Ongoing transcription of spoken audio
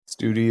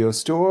Studio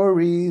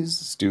Stories,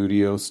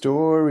 Studio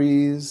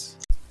Stories.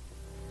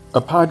 A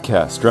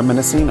podcast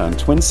reminiscing on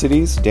Twin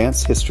Cities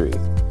dance history.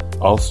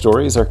 All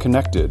stories are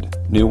connected,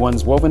 new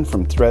ones woven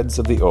from threads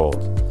of the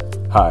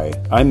old. Hi,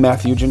 I'm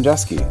Matthew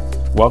Jandeski.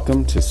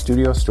 Welcome to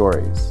Studio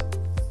Stories.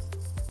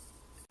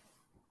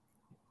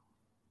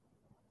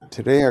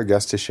 Today, our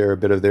guest to share a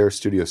bit of their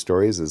studio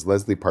stories is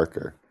Leslie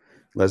Parker.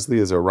 Leslie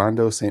is a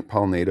Rondo, St.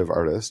 Paul native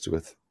artist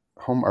with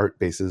home art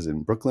bases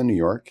in Brooklyn, New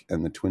York,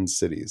 and the Twin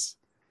Cities.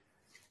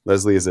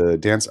 Leslie is a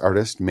dance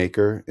artist,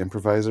 maker,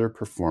 improviser,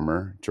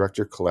 performer,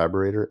 director,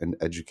 collaborator, and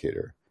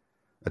educator.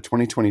 A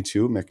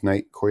 2022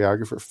 McKnight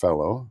Choreographer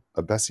Fellow,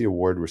 a Bessie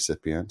Award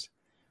recipient,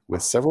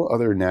 with several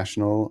other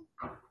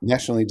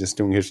nationally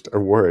distinguished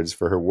awards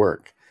for her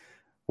work.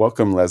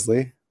 Welcome,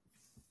 Leslie.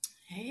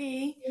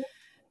 Hey,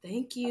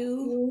 thank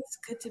you. It's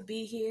good to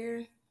be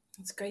here.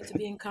 It's great to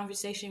be in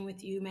conversation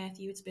with you,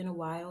 Matthew. It's been a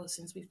while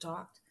since we've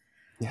talked.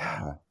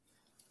 Yeah,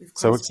 We've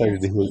so crossed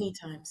excited paths to hear. many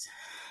times.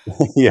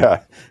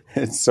 Yeah,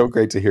 it's so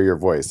great to hear your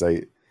voice.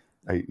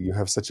 You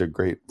have such a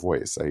great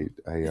voice. I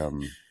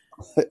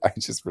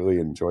just really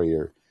enjoy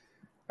your.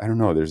 I don't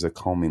know. There's a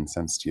calming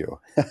sense to you.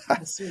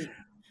 That's sweet.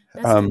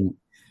 That's good.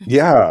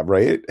 Yeah,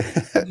 right.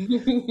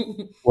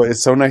 Well,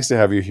 it's so nice to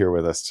have you here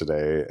with us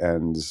today.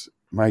 And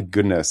my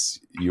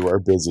goodness, you are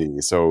busy.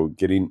 So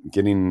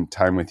getting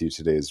time with you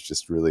today is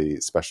just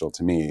really special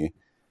to me.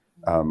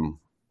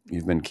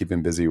 You've been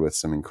keeping busy with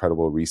some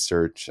incredible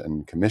research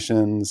and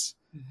commissions.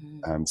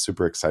 I'm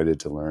super excited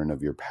to learn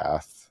of your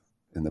path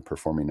in the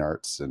performing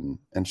arts and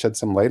shed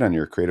some light on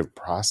your creative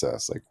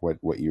process, like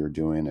what you're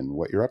doing and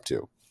what you're up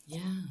to.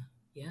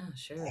 Yeah,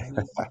 sure. I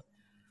mean,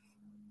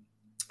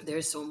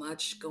 there's so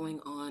much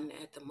going on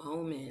at the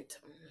moment.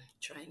 I'm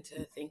trying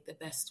to think the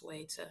best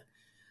way to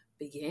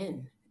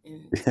begin.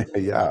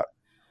 Yeah.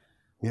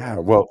 Yeah.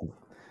 Well,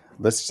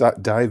 let's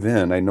dive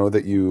in. I know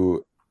that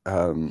you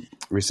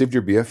received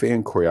your BFA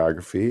in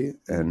choreography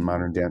and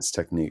modern dance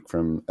technique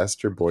from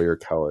Esther Boyer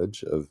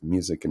College of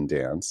Music and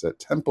Dance at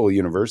Temple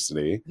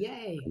University.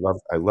 Yay.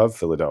 I love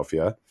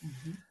Philadelphia.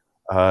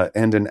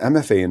 And an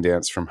MFA in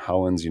dance from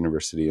Hollins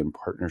University in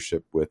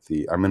partnership with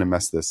I'm going to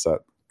mess this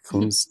up,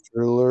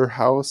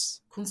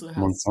 Kunstlerhaus.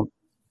 Kunstlerhaus.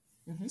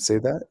 Say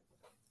that?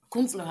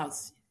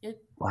 Kunstlerhaus. Yeah.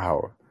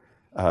 Wow.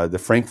 The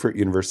Frankfurt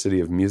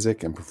University of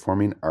Music and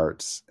Performing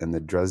Arts and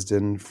the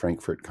Dresden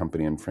Frankfurt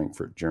Company in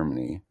Frankfurt,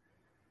 Germany.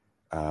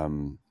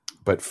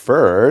 But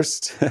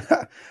first,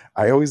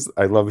 I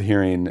love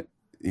hearing,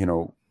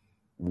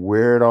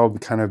 where it all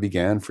kind of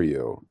began for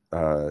you.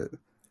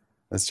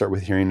 Let's start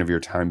with hearing of your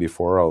time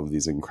before all of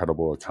these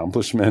incredible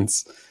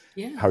accomplishments,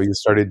 how you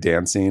started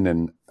dancing,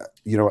 and,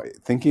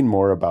 thinking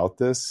more about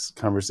this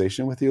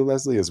conversation with you,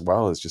 Leslie, as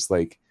well, is just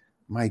like,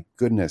 my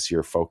goodness,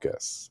 your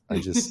focus.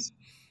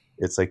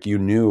 It's like you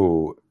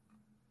knew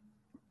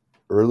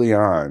early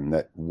on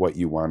that what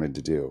you wanted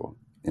to do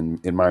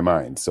in my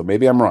mind. So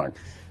maybe I'm wrong,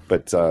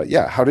 but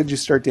how did you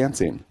start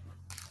dancing?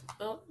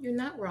 Well, you're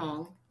not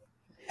wrong.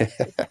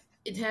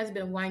 It has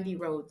been a windy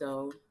road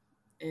though,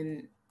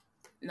 and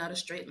not a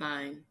straight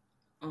line.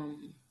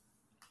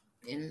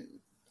 In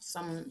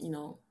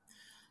some,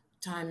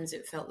 times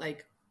it felt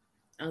like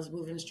I was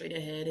moving straight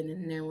ahead, and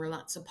then there were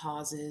lots of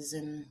pauses,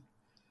 and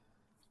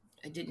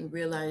I didn't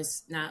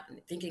realize, now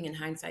thinking in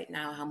hindsight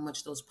now, how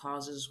much those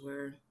pauses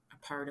were a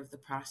part of the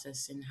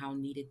process and how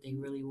needed they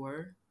really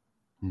were.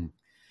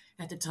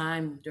 At the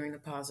time, during the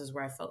pauses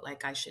where I felt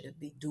like I should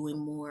be doing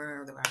more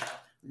or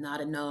not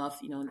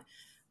enough,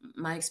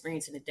 my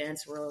experience in the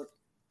dance world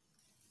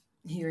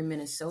here in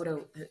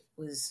Minnesota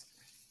was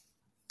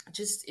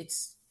just,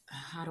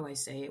 how do I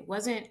say, it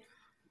wasn't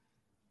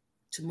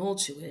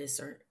tumultuous,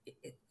 or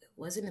it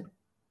wasn't a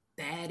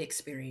bad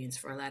experience,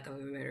 for lack of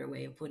a better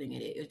way of putting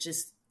it. It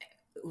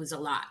was a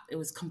lot. It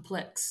was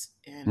complex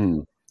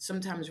and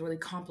sometimes really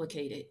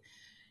complicated.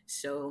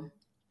 So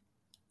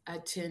I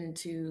tend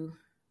to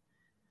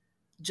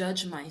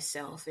judge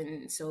myself.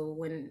 And so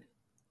when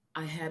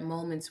I had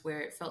moments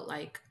where it felt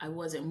like I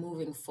wasn't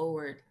moving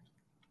forward,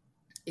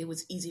 it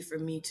was easy for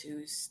me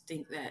to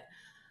think that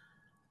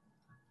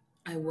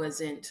I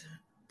wasn't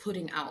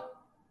putting out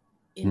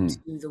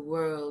into the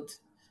world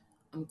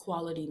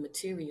quality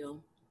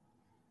material.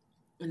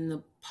 And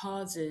the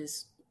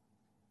pauses,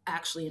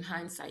 actually, in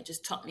hindsight,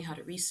 just taught me how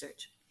to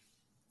research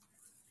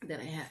that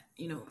I had,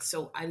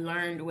 so I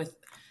learned with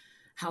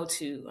how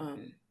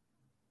to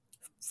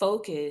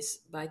focus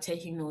by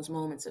taking those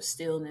moments of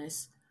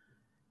stillness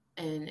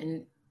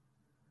and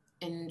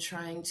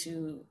trying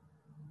to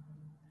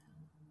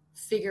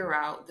figure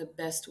out the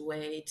best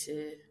way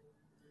to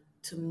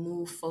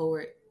move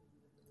forward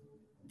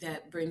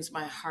that brings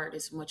my heart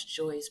as much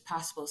joy as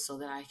possible so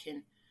that I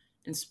can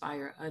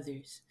inspire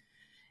others.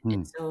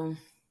 And so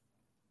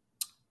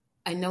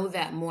I know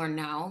that more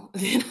now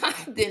than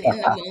in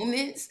the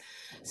moments.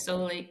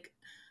 So like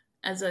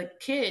as a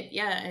kid,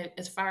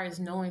 as far as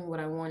knowing what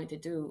I wanted to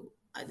do,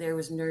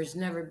 there's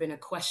never been a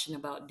question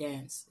about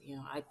dance.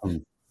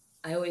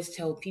 I always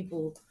tell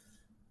people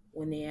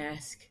when they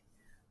ask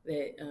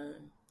that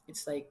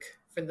it's like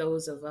for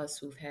those of us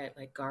who've had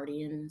like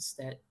guardians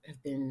that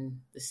have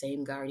been the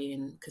same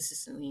guardian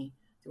consistently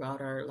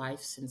throughout our life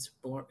since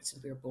we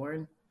were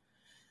born,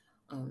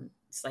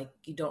 it's like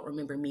you don't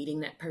remember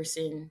meeting that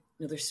person.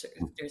 You know,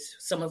 there's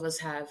some of us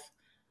have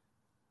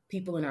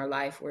people in our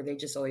life where they've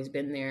just always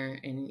been there,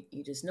 and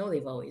you just know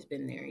they've always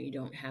been there. You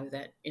don't have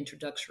that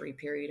introductory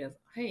period of,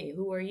 hey,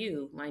 who are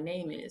you? My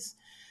name is.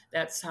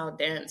 That's how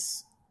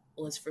dance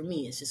was for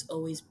me. It's just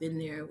always been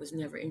there. It was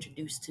never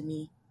introduced to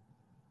me.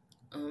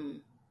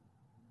 Um,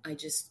 I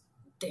just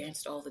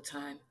danced all the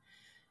time.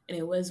 And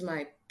it was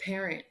my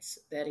parents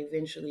that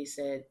eventually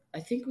said,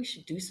 I think we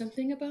should do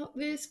something about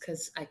this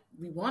because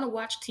we want to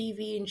watch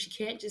TV and she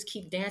can't just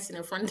keep dancing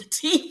in front of the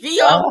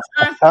TV all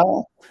the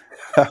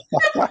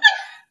time.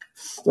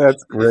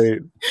 That's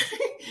great.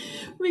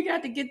 We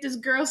got to get this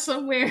girl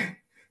somewhere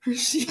where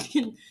she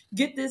can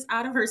get this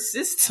out of her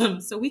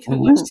system so we can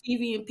watch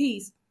TV in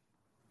peace.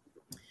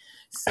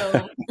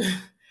 So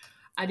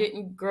I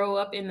didn't grow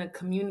up in a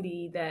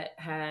community that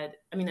had,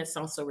 I mean, that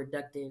sounds so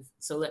reductive.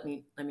 So let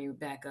me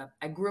back up.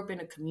 I grew up in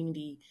a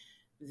community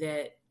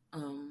that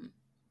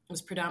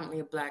was predominantly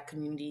a Black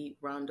community,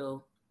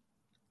 Rondo,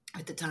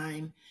 at the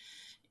time,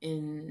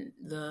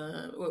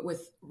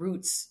 with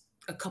roots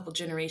a couple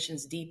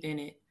generations deep in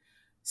it.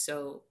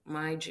 So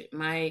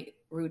my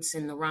roots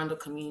in the Rondo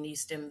community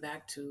stem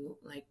back to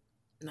like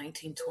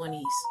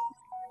 1920s.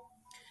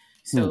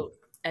 So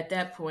at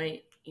that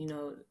point, you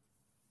know,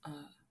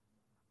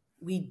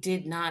 we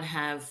did not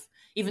have,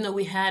 even though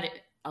we had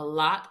a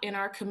lot in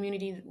our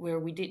community where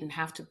we didn't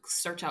have to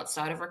search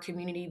outside of our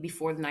community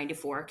before the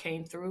 94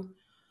 came through.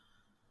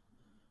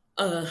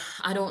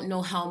 I don't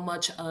know how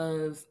much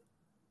of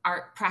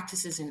art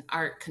practices in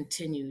art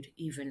continued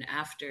even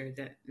after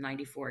the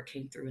 94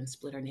 came through and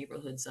split our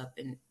neighborhoods up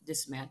and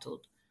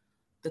dismantled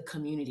the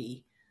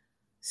community.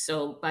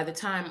 So by the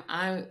time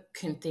I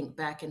can think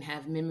back and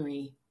have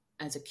memory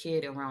as a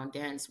kid around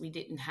dance, we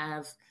didn't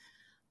have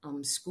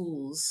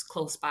schools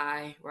close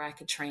by where I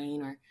could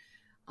train, or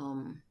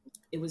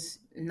it was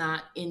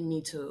not in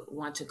me to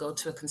want to go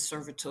to a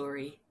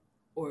conservatory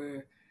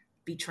or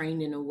be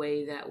trained in a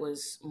way that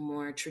was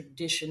more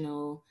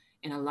traditional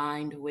and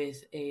aligned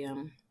with a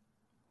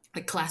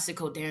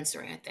classical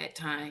dancer at that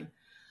time.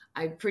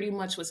 I pretty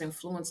much was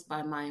influenced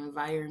by my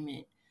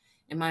environment.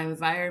 And my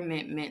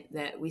environment meant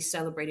that we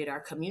celebrated our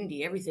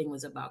community. Everything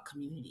was about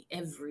community.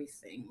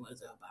 Everything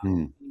was about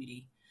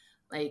community.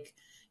 Like,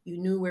 you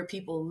knew where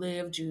people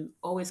lived. You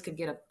always could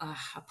get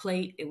a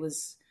plate. It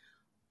was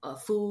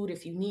food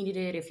if you needed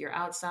it. If you're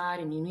outside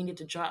and you needed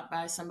to drop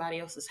by somebody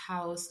else's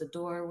house, the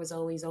door was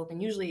always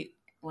open. Usually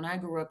when I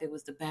grew up, it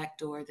was the back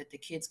door that the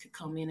kids could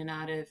come in and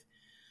out of.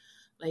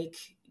 Like,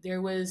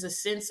 there was a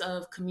sense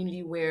of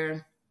community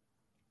where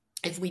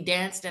if we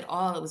danced at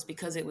all, it was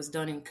because it was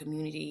done in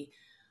community.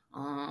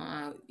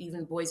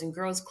 Even boys and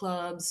girls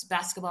clubs,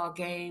 basketball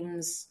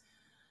games.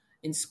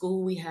 In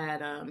school, we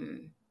had,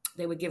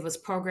 they would give us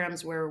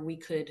programs where we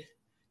could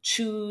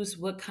choose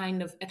what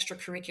kind of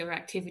extracurricular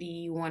activity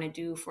you want to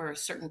do for a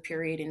certain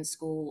period in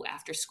school,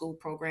 after school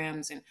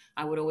programs. And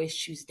I would always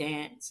choose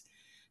dance.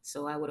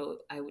 So I would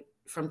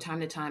from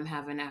time to time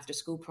have an after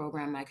school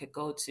program I could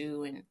go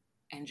to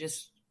and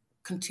just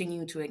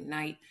continue to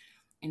ignite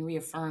and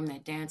reaffirm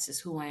that dance is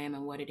who I am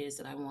and what it is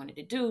that I wanted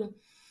to do.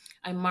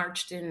 I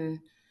marched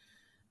in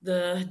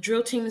the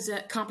drill teams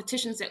at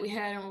competitions that we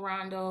had in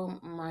Rondo.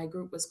 My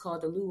group was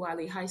called the Lou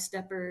Wiley High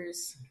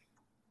Steppers.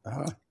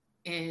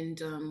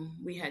 And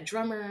we had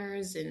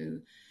drummers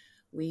and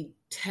we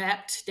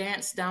tapped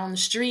dance down the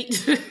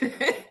street.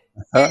 It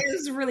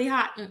was really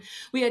hot. And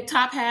we had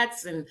top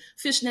hats and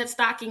fishnet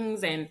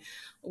stockings, and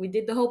we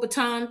did the whole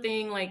baton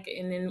thing. Like,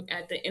 and then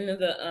at the end of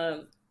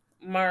the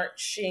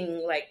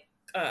marching, like,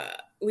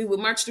 we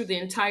would march through the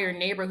entire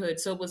neighborhood.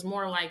 So it was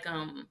more like,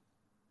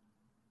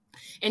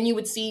 and you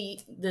would see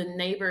the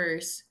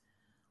neighbors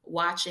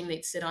watching.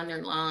 They'd sit on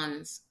their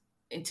lawns,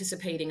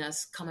 anticipating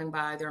us coming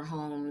by their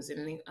homes,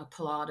 and they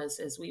applaud us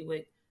as we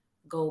would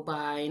go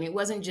by. And it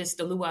wasn't just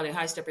the Lou Wiley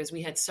High Steppers.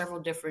 We had several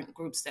different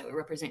groups that would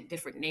represent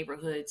different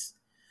neighborhoods.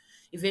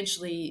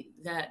 Eventually,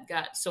 that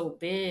got so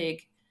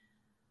big.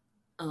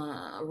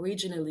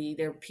 Regionally,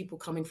 there were people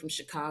coming from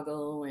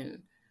Chicago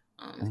and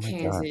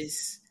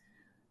Kansas.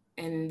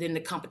 God. And then the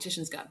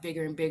competitions got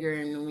bigger and bigger,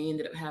 and we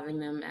ended up having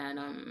them at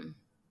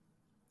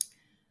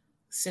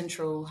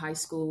Central High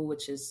School,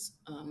 which is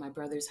my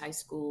brother's high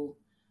school.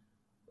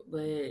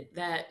 But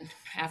that,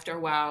 after a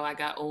while, I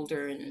got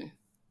older and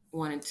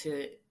wanted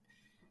to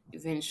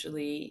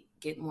eventually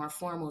get more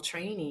formal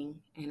training.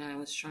 And I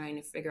was trying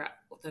to figure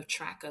out the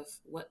track of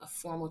what a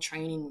formal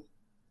training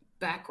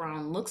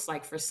background looks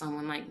like for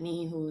someone like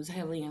me, who's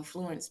heavily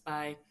influenced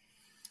by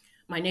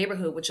my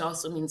neighborhood, which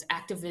also means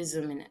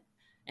activism,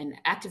 and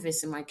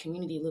activists in my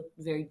community look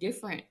very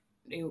different.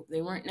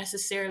 They weren't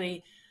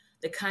necessarily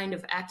the kind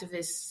of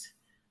activists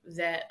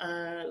that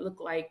look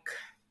like,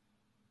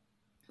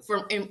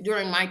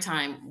 during my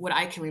time, what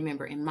I can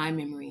remember in my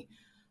memory,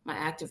 my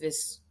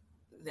activists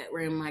that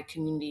were in my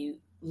community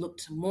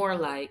looked more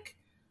like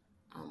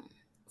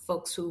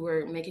folks who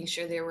were making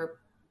sure there were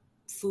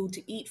food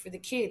to eat for the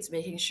kids,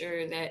 making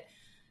sure that,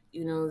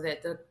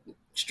 that the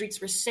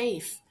streets were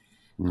safe.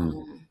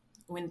 Mm.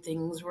 When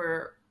things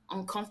were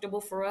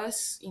uncomfortable for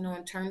us,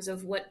 in terms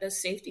of what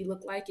does safety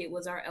look like, it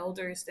was our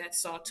elders that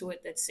saw to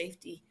it that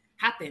safety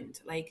happened.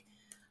 Like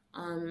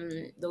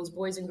those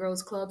boys and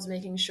girls clubs,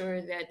 making sure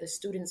that the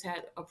students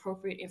had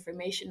appropriate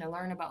information to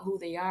learn about who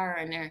they are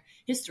and their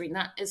history,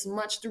 not as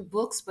much through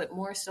books, but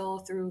more so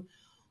through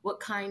what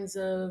kinds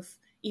of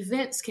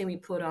events can we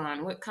put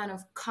on, what kind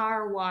of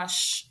car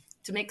wash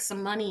to make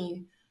some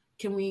money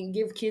can we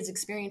give kids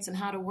experience in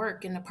how to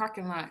work in the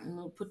parking lot, and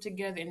we'll put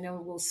together, and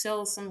then we'll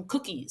sell some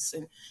cookies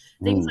and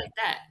things Mm. like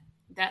that.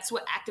 That's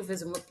what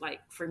activism looked like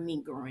for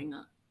me growing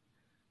up,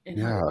 and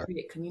how to Yeah.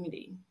 create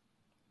community.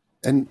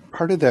 And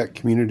part of that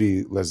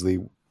community, Leslie,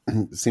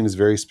 seems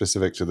very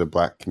specific to the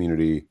Black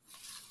community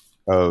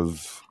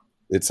of,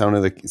 it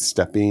sounded like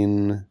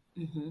stepping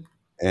Mm-hmm.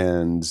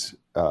 and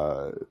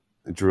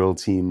drill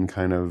team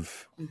kind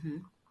of Mm-hmm.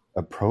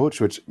 approach,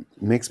 which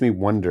makes me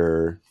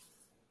wonder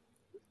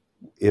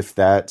if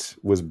that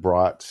was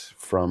brought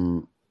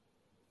from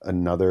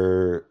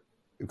another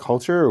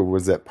culture, or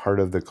was that part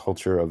of the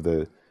culture of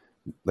the,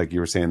 like you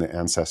were saying, the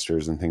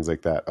ancestors and things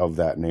like that of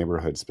that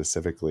neighborhood,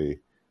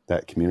 specifically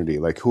that community?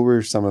 Like, who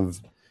were some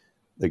of,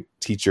 like,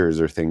 teachers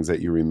or things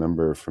that you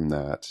remember from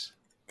that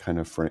kind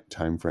of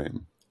time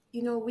frame?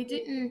 We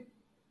didn't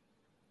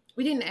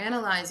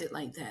analyze it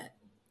like that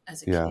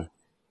as a Yeah. kid.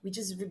 We're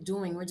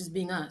just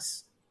being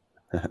us.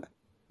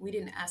 We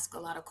didn't ask a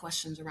lot of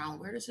questions around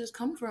where does this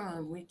come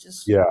from.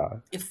 Yeah.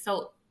 It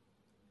felt,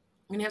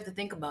 we didn't have to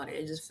think about it.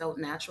 It just felt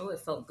natural. It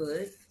felt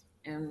good.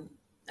 And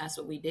that's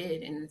what we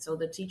did. And so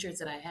the teachers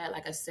that I had,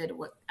 like I said,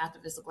 what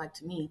activists look like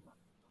to me,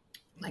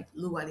 like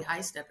Luai the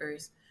High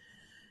Steppers,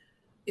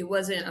 it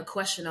wasn't a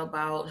question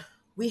about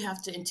we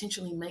have to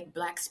intentionally make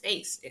Black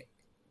space.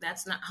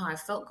 That's not how I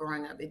felt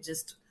growing up. It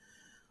just,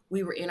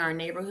 we were in our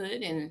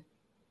neighborhood and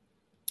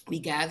we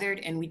gathered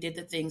and we did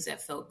the things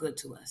that felt good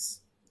to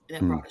us,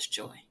 that brought us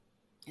joy.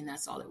 And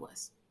that's all it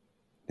was.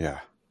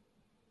 Yeah.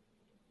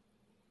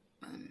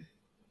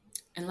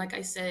 And like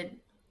I said,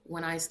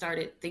 when I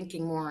started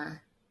thinking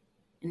more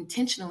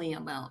intentionally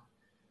about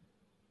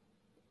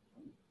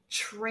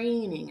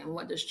training and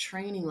what does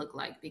training look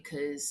like,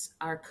 because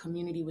our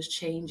community was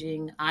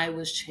changing, I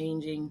was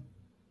changing,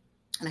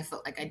 and I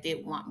felt like I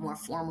did want more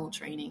formal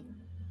training.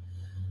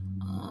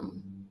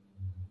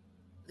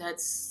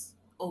 That's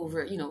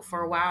over.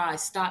 For a while I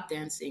stopped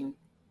dancing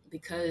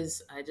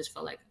because I just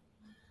felt like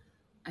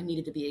I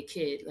needed to be a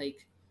kid.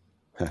 Like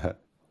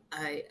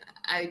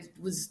I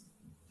was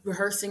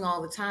rehearsing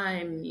all the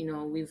time.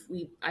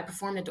 I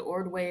performed at the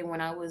Ordway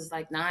when I was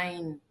like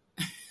 9.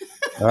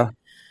 I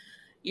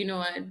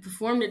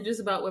performed at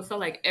just about what felt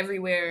like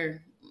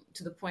everywhere,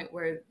 to the point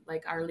where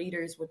like our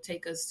leaders would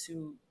take us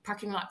to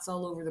parking lots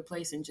all over the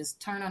place and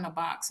just turn on a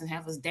box and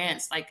have us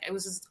dance. Like it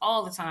was just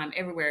all the time,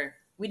 everywhere.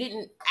 We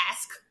didn't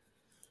ask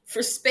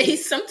for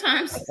space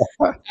sometimes.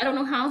 I don't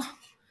know how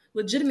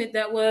legitimate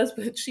that was,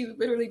 but she would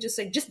literally just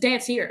say, just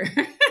dance here.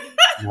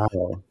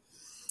 Wow.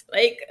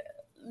 Like,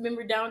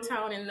 remember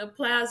downtown in the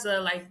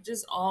plaza, like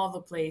just all the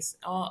place,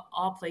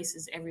 all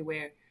places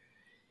everywhere.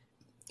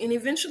 And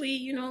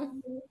eventually,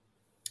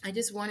 I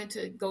just wanted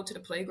to go to the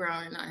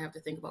playground and not have to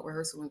think about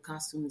rehearsal and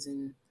costumes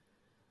and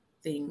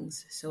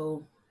things.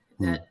 So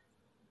that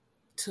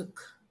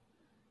took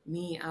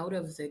me out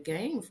of the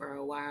game for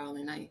a while,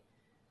 and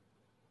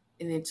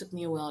it took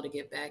me a while to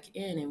get back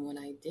in. And when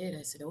I did,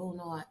 I said, oh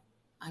no,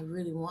 I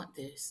really want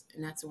this.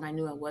 And that's when I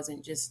knew I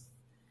wasn't just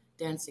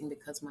dancing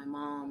because my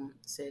mom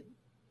said,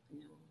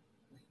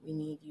 we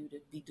need you to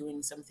be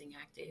doing something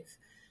active.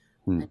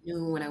 I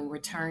knew when I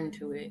returned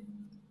to it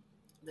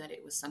that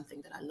it was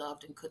something that I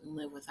loved and couldn't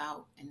live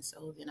without. And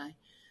so then I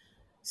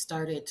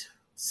started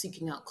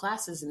seeking out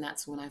classes, and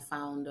that's when I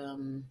found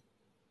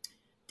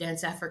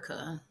Dance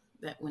Africa,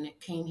 that when it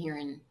came here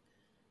in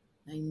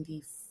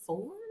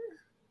 94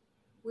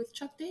 with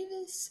Chuck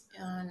Davis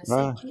on the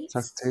St.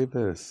 Chuck Kitts.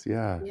 Davis.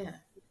 Yeah. Yeah.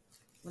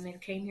 When they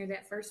came here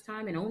that first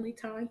time and only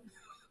time.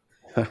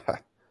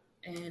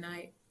 And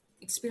I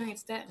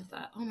experienced that and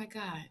thought, oh my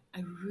God,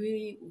 I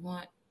really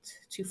want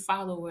to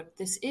follow what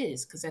this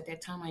is. Because at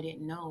that time I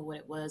didn't know what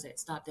it was. I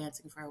stopped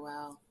dancing for a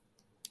while.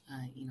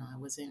 I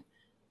wasn't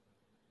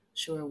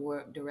sure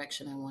what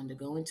direction I wanted to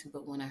go into.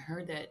 But when I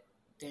heard that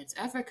Dance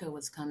Africa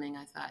was coming,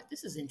 I thought,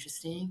 this is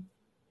interesting.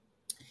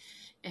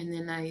 And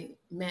then I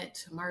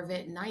met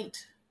Marvette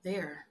Knight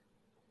there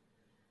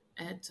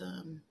at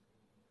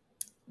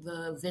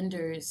the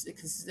vendors,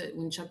 because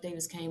when Chuck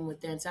Davis came with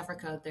Dance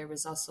Africa, there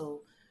was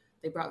also,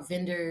 they brought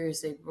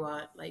vendors, they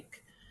brought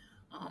like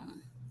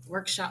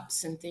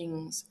workshops and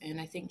things. And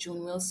I think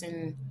June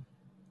Wilson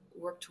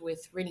worked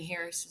with Rennie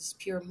Harris's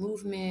Pure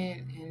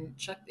Movement, and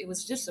Chuck, it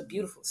was just a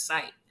beautiful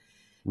sight.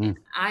 And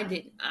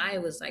I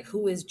was like,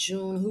 who is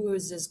June? Who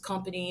is this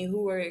company?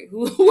 Who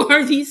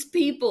are these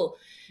people?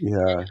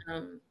 Yeah.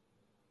 And,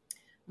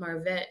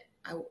 Marvette,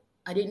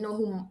 I didn't know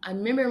who. I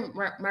remember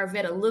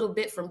Marvette a little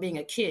bit from being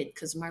a kid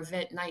because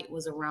Marvette Knight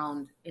was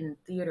around in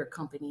theater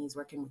companies,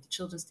 working with the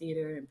Children's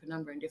Theater and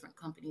Penumbra and different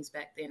companies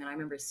back then. And I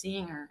remember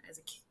seeing her as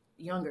a kid,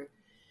 younger.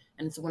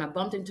 And so when I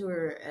bumped into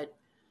her at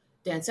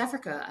Dance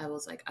Africa, I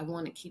was like, I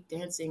want to keep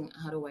dancing.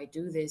 How do I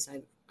do this?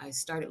 I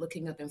started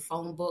looking up in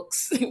phone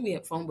books. We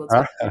had phone books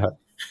back then, trying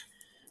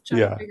to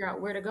Yeah. figure out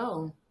where to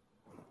go.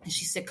 And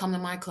she said, come to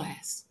my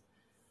class.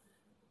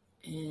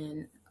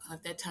 And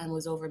at that time it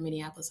was over in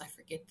Minneapolis. I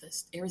forget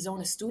this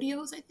Arizona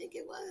Studios, I think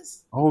it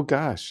was. Oh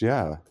gosh,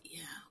 yeah.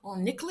 Yeah,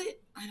 on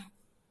Nicollet. I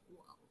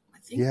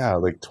think. Yeah,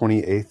 like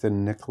 28th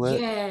and Nicollet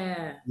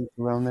Yeah,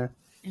 around there.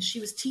 and she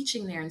was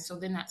teaching there, and so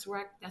then that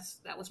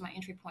was my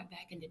entry point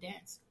back into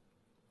dance.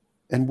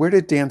 And where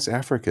did Dance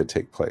Africa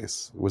take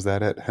place? Was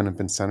that at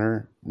Hennepin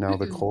Center, now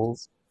the Mm-mm.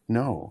 Coles?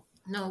 No.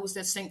 No, it was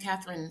at St.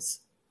 Catherine's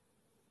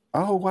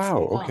Oh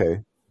wow, Hall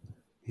okay.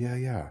 Yeah,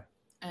 yeah.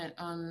 at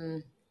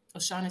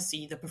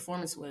O'Shaughnessy. The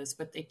performance was,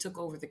 but they took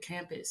over the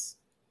campus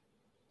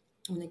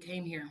when they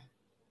came here.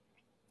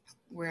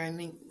 Where I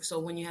mean, so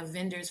when you have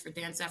vendors for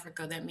Dance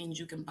Africa, that means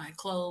you can buy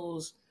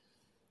clothes,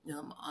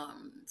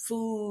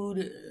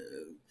 food,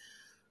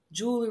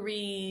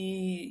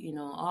 jewelry,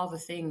 all the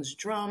things,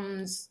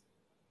 drums.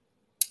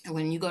 And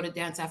when you go to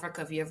Dance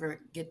Africa, if you ever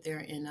get there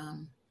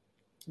in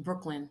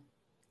Brooklyn,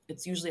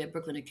 it's usually at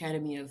Brooklyn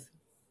Academy of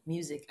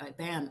Music at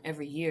BAM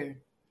every year.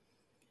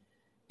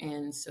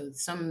 And so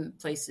some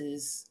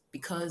places,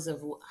 because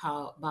of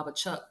how Baba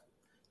Chuck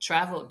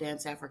traveled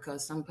Dance Africa,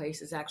 some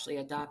places actually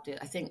adopted.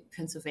 I think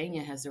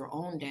Pennsylvania has their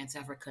own Dance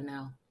Africa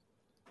now,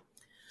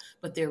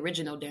 but the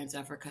original Dance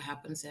Africa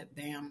happens at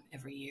BAM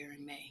every year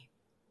in May.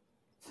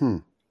 Hmm.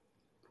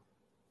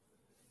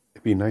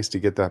 It'd be nice to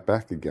get that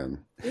back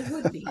again. It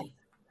would be.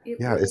 It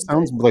Yeah, it really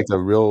sounds would. like a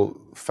real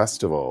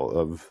festival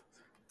of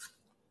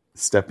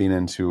stepping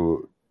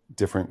into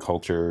different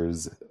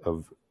cultures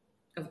Of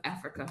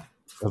Africa.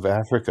 of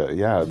Africa.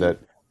 Yeah, Mm-hmm. that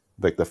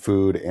like the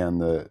food and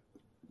the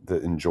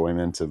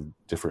enjoyment of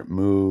different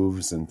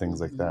moves and things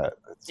like Mm-hmm. that.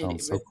 That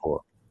sounds so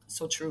cool.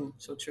 So true,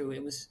 so true.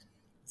 It's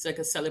like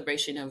a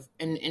celebration of,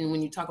 and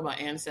when you talk about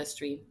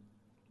ancestry,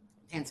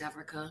 Dance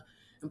Africa,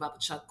 and Baba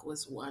Chuck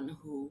was one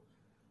who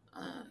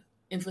uh,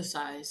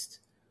 emphasized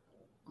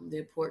the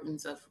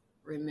importance of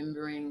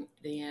remembering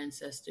the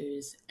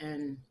ancestors.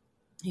 And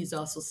he's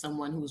also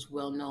someone who's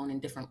well known in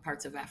different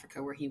parts of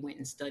Africa where he went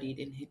and studied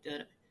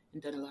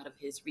and done a lot of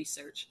his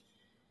research.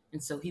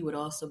 And so he would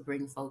also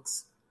bring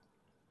folks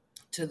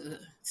to the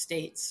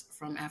States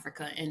from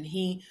Africa. And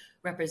he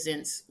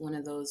represents one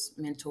of those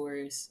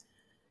mentors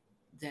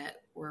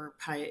that were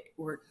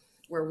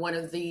one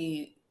of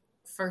the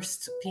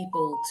first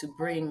people to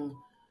bring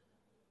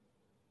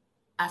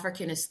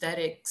African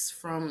aesthetics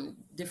from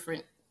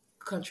different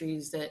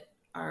countries that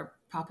are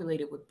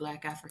populated with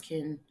Black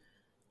African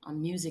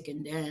music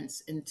and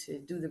dance, and to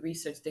do the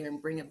research there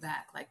and bring it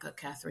back, like a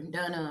Catherine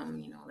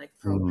Dunham, like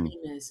Pearl Mm,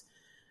 Primus,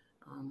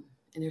 and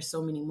there's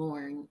so many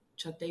more. And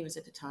Chuck Davis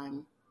at the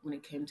time, when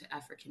it came to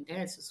African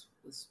dances,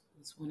 was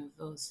one of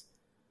those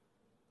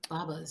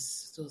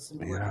Babas, those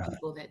important yeah.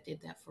 people that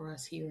did that for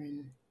us here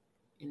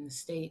in the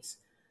States.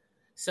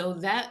 So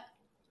that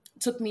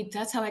took me.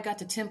 That's how I got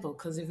to Temple,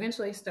 because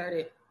eventually I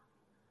started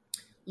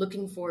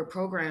looking for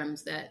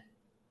programs that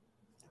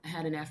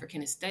had an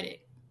African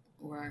aesthetic.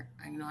 Or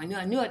I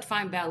knew I'd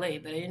find ballet,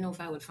 but I didn't know if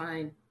I would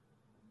find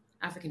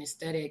African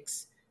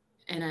aesthetics.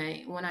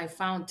 And when I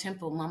found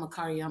Temple, Mama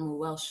Kariamu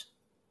Welsh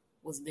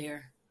was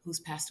there, who's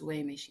passed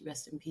away. May she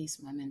rest in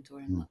peace, my mentor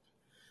and Mm.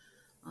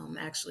 mother.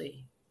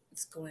 Actually,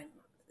 it's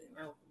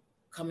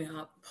coming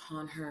up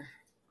on her.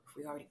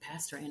 We already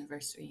passed her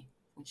anniversary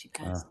when she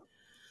Uh, passed.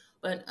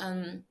 But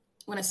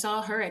when I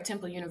saw her at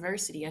Temple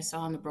University, I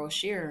saw on the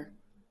brochure,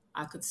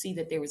 I could see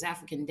that there was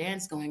African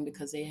dance going,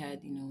 because they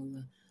had,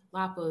 the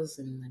lapas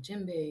and the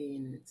djembe,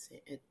 and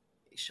it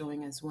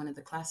showing as one of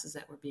the classes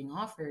that were being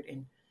offered.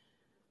 And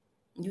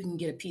you can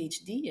get a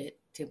PhD at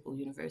Temple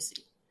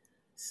University.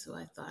 So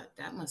I thought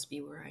that must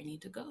be where I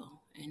need to go.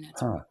 And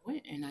that's where huh. I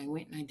went. And I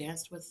went and I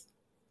danced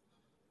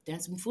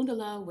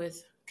Mfundala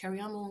with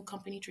Kariamo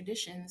Company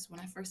Traditions when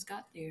I first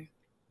got there.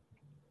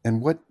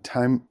 And what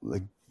time,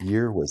 like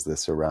year was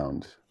this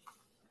around?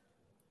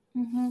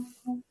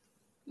 Mm-hmm.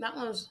 That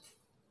was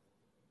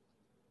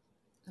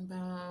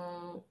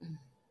about,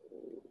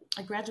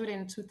 I graduated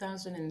in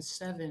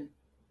 2007.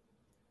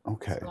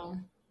 Okay. So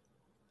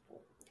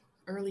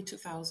early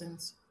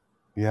 2000s.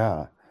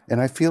 Yeah.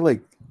 And I feel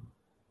like,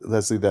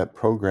 Leslie, that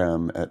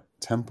program at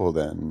Temple,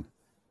 then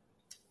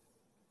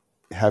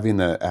having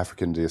the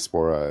African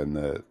diaspora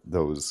and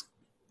those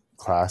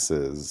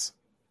classes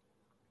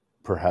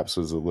perhaps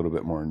was a little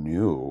bit more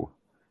new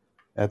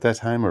at that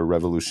time, or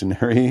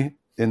revolutionary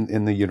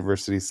in the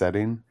university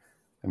setting.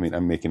 I mean,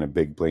 I'm making a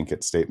big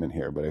blanket statement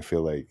here, but I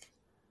feel like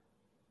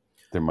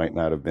there might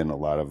not have been a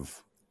lot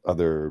of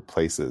other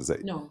places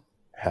that No,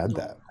 had no,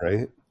 that,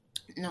 right?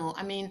 no.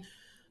 I mean,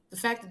 the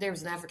fact that there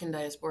was an African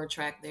diaspora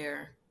track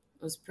there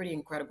was pretty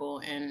incredible.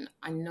 And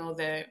I know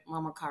that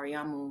Mama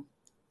Kariamu,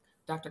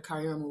 Dr.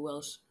 Kariamu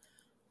Welsh,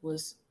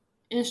 was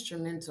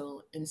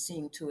instrumental in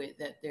seeing to it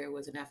that there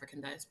was an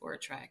African diaspora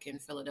track in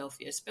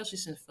Philadelphia, especially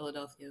since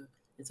Philadelphia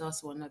is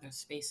also another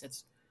space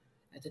that's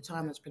at the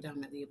time was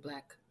predominantly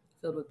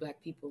filled with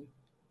black people.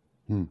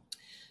 Hmm.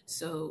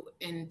 So,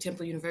 and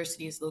Temple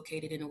University is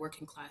located in a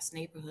working class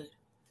neighborhood.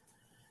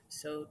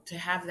 So to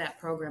have that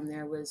program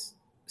there was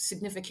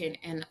significant.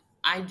 And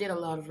I did a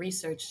lot of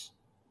research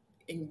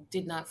and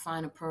did not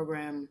find a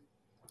program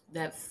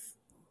that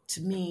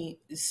to me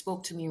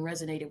spoke to me and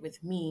resonated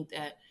with me,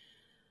 that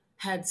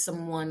had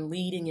someone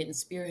leading it and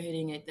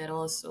spearheading it that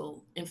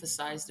also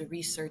emphasized the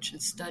research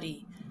and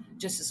study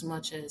just as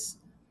much as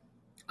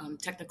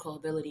technical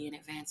ability and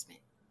advancement.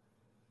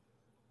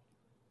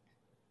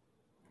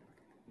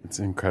 It's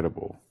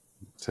incredible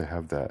to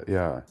have that.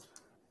 Yeah.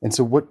 And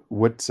so what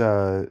was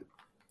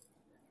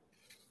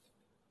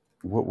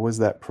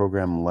that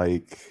program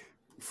like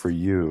for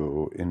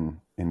you in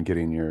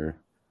getting your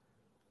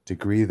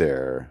degree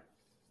there?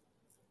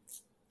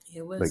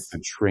 It was Like the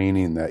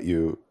training that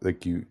you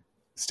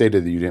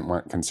stated that you didn't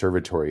want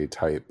conservatory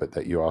type, but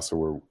that you also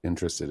were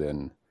interested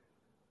in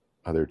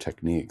other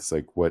techniques.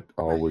 Like what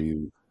all were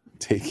you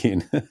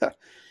taking?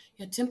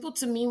 Yeah, Temple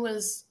to me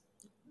was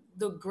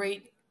the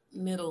great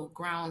middle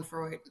ground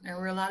for it. There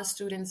were a lot of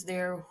students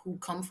there who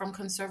come from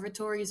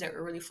conservatories that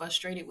were really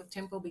frustrated with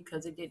Temple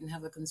because it didn't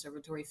have a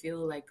conservatory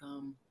feel. Like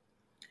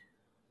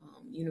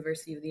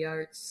University of the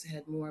Arts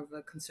had more of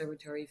a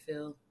conservatory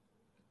feel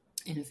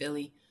in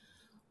Philly.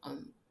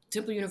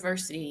 Temple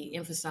University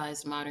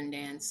emphasized modern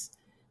dance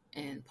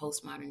and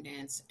postmodern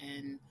dance,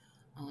 and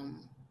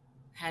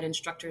had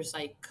instructors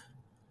like,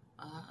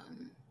 oh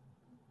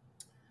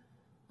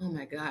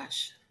my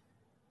gosh,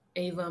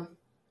 Ava.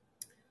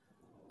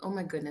 Oh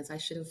my goodness, I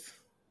should have.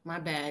 My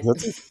bad.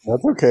 That's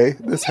okay.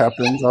 This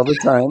happens all the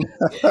time.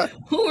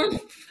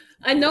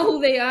 I know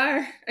who they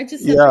are. I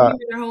just have to Yeah.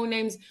 remember their whole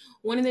names.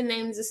 One of the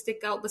names that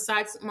stick out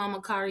besides Mama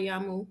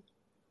Kariyamu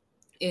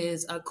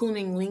is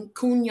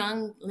Kun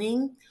Young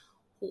Ling,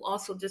 who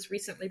also just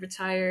recently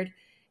retired,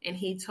 and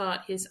he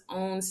taught his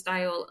own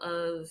style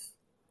of.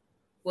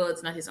 Well,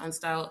 it's not his own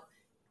style.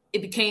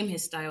 It became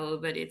his style,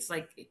 but it's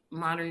like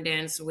modern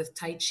dance with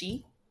Tai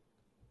Chi.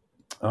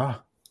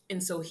 Ah.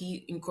 And so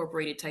he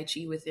incorporated Tai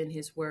Chi within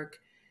his work.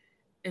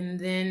 And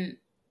then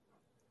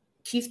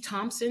Keith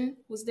Thompson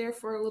was there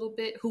for a little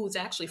bit, who was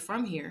actually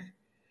from here.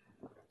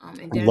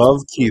 And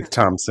Love Keith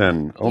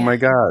Thompson. Oh yeah, my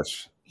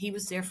gosh. he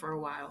was there for a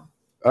while.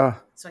 Ah.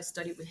 So I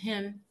studied with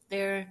him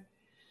there.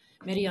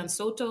 Median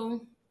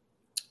Soto,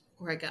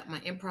 where I got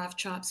my improv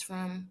chops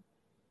from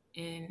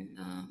in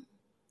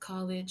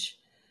college.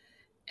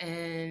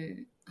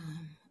 And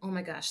oh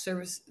my gosh, there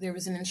was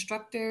an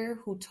instructor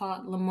who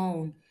taught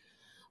Lamone,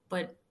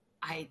 but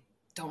I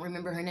don't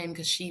remember her name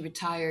because she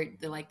retired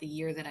the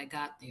year that I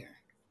got there.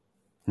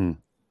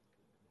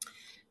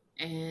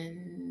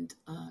 And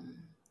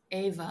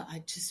Ava,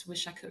 I just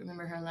wish I could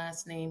remember her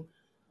last name,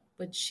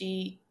 but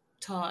she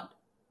taught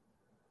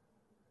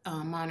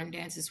modern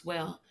dance as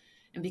well.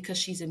 And because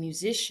she's a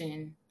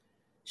musician,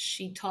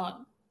 she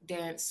taught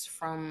dance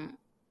from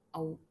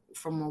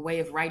a way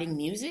of writing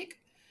music.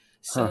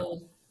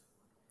 So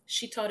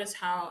she taught us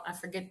how, I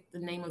forget the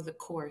name of the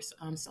course.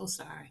 I'm so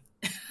sorry.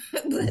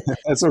 But,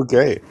 that's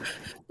okay.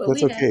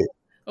 That's okay.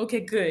 Okay,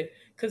 good.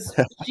 Because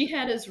she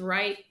had us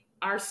write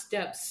our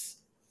steps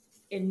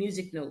in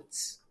music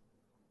notes.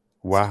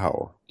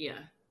 Wow. So, yeah,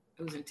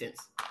 it was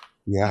intense.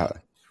 Yeah.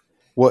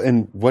 Well,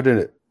 and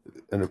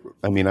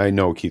I mean, I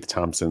know Keith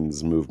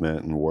Thompson's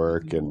movement and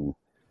work, mm-hmm.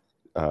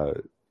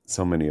 and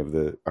so many of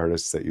the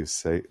artists that you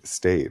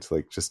state,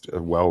 like just a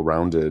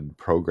well-rounded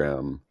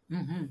program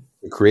mm-hmm.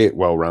 to create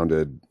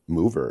well-rounded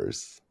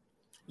movers.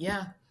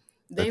 Yeah.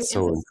 They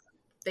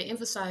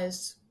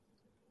emphasized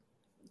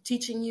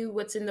teaching you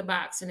what's in the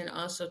box and then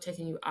also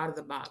taking you out of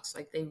the box.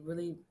 Like they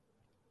really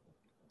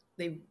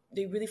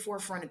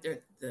forefronted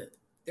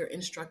their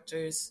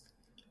instructors'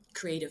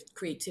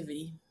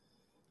 creativity.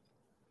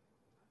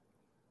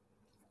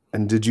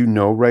 And did you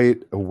know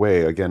right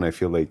away? Again, I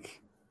feel like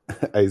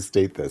I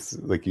state this,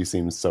 like you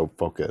seem so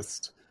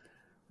focused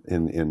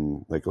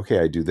in like, okay,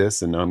 I do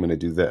this and now I'm going to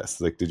do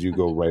this. Like, did you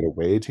go right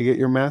away to get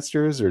your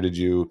master's, or did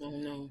you?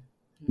 No.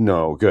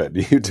 No,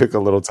 good. You took a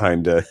little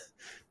time to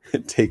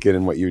take it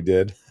in what you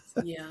did.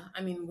 Yeah.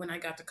 I mean, when I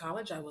got to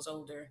college, I was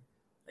older.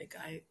 Like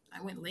I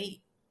went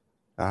late.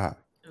 I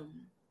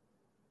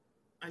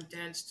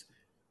danced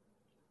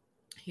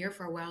here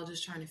for a while,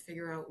 just trying to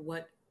figure out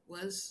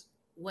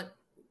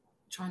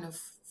trying to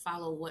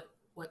follow what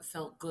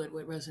felt good,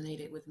 what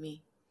resonated with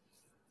me.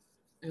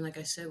 And like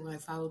I said, when I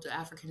followed the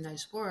African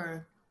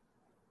diaspora,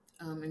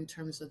 in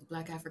terms of the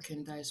Black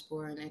African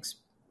diaspora, and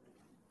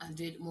I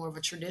did more of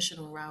a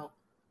traditional route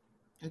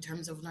in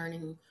terms of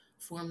learning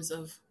forms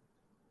of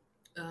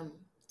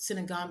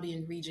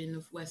Senegambian region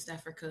of West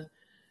Africa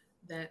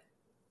that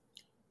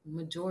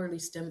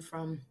majorly stem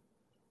from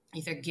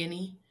either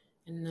Guinea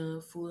and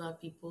the Fula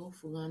people,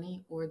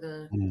 Fulani, or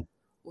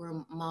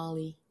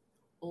Mali,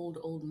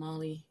 old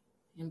Mali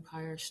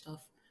empire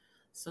stuff.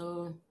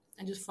 So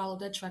I just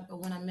followed that track.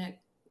 But when I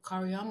met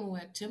Kariyamu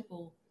at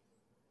Temple,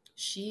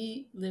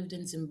 She lived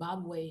in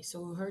Zimbabwe,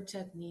 so her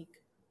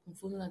technique,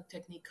 Mfumula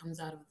technique, comes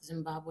out of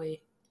Zimbabwe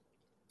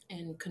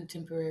and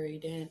contemporary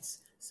dance.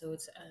 So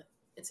it's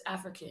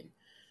African.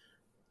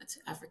 It's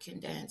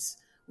African dance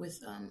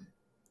with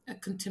a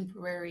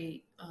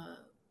contemporary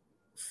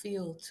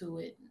feel to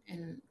it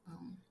and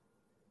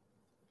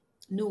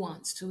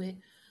nuance to it.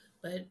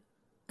 But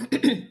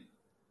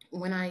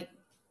when I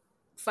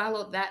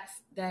followed that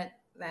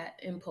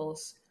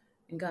impulse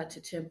and got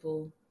to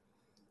Temple,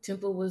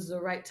 Temple was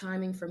the right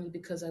timing for me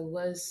because I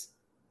was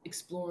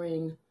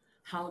exploring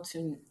how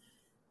to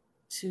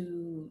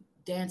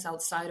dance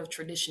outside of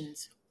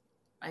traditions.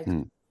 Like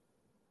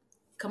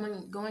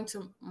going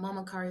to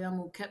Mama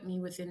Karyamu kept me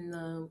within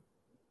the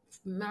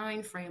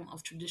mind frame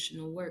of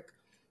traditional work,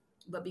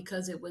 but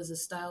because it was a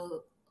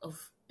style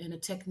of and a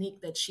technique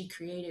that she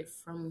created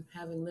from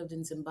having lived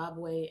in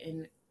Zimbabwe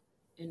and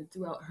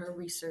throughout her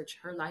research,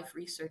 her life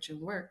research and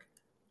work,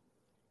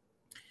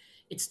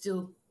 it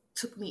still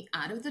took me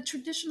out of the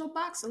traditional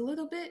box a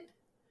little bit.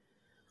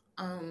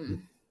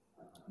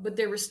 But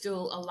there was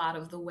still a lot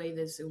of the way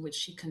in which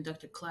she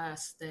conducted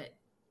class that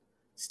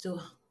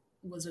still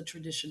was a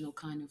traditional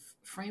kind of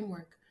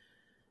framework.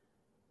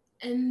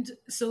 And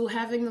so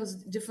having those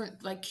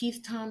different, like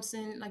Keith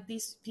Thompson, like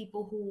these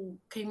people who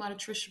came out of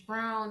Trisha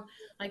Brown,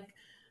 like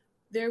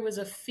there was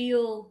a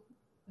feel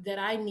that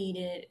I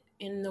needed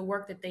in the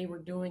work that they were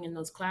doing in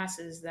those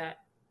classes that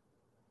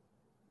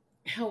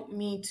helped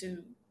me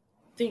to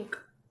think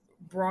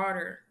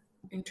broader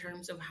in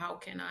terms of how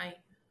can I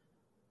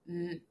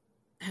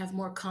have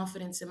more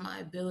confidence in my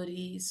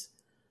abilities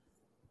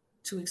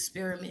to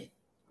experiment,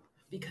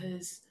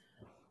 because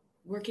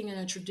working in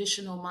a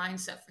traditional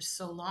mindset for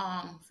so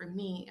long, for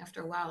me,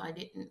 after a while,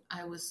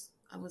 I was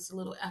a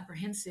little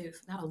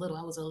apprehensive, not a little,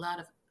 I was a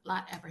lot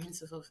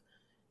apprehensive of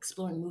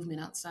exploring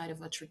movement outside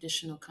of a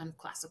traditional kind of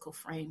classical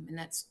frame. And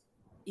that's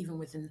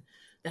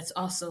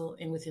also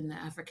within the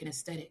African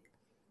aesthetic.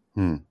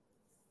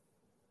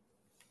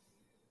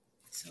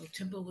 So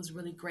Tempo was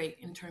really great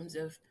in terms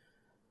of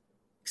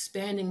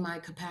expanding my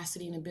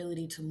capacity and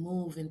ability to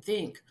move and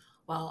think,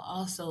 while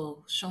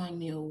also showing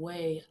me a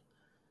way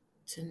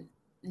to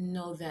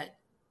know that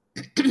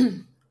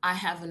I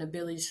have an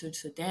ability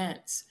to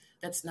dance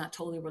that's not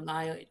totally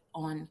reliant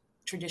on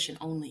tradition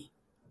only.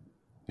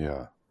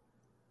 Yeah.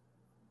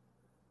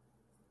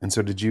 And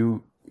so did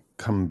you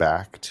come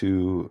back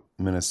to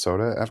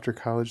Minnesota after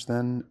college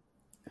then?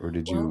 Or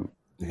did you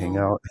hang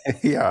out?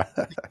 Yeah.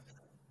 I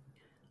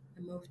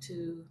moved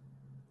to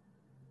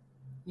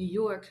New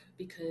York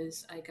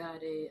because I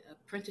got an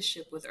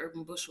apprenticeship with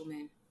Urban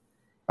Bushelman.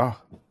 Oh.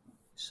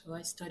 So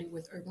I studied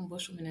with Urban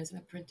Bushelman as an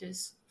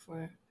apprentice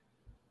for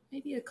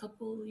maybe a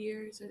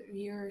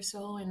year or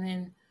so, and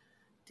then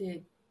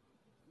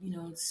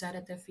sat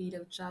at the feet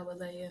of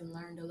Jawale and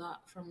learned a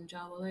lot from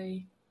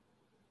Jawale,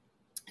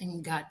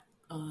 and got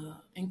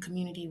in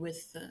community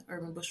with the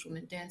Urban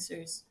Bushelman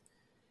dancers,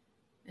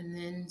 and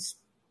then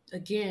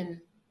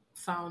again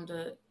found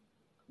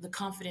the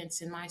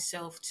confidence in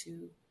myself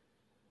to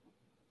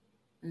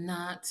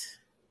not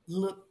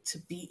look to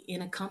be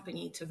in a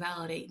company to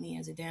validate me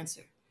as a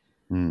dancer.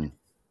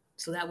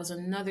 So that was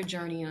another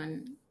journey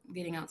on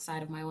getting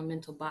outside of my own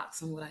mental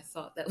box and what I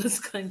thought that was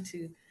going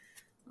to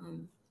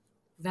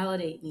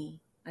validate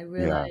me. I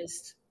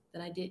realized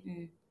that I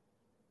didn't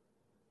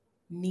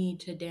need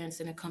to dance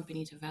in a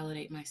company to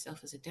validate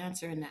myself as a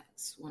dancer, and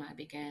that's when I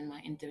began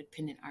my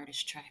independent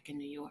artist track in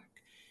New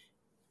York.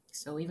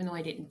 So even though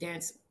I didn't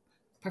dance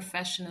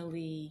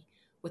professionally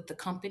with the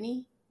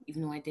company,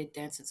 even though I did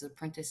dance as an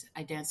apprentice,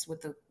 I danced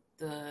with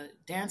the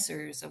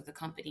dancers of the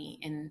company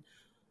in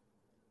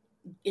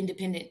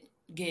independent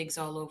gigs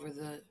all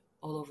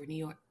over New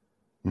York.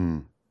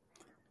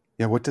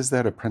 Yeah, what does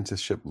that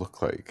apprenticeship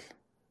look like?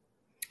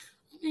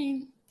 I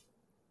mean,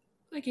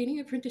 like any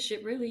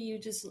apprenticeship, really, you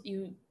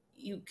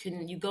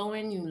go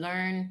in, you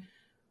learn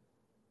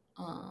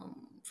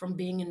from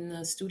being in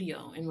the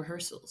studio in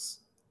rehearsals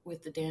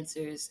with the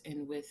dancers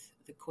and with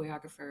the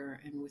choreographer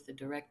and with the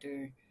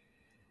director.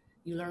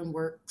 You learn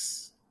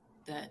works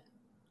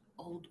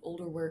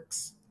older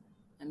works.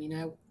 I mean,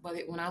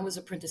 when I was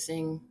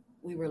apprenticing,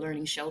 we were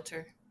learning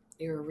Shelter.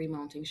 They were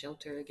remounting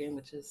Shelter again,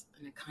 which is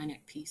an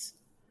iconic piece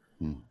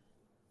of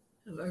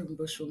Urban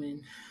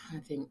Bushelman. I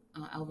think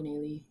Alvin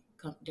Ailey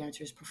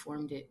dancers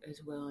performed it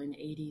as well in the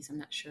 80s. I'm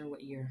not sure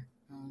what year,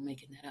 I'm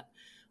making that up,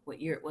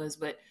 what year it was,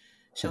 but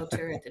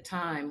Shelter at the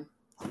time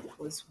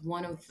was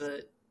one of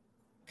the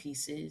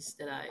pieces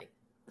that I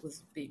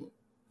was being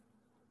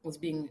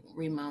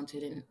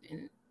remounted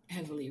and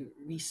heavily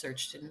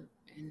researched and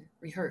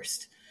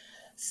rehearsed.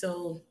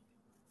 So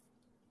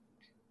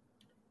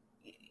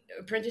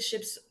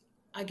apprenticeships,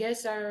 I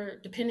guess, are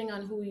depending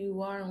on who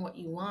you are and what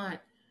you want.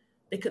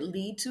 They could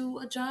lead to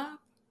a job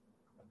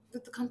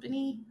with the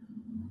company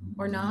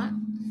or not.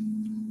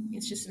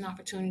 It's just an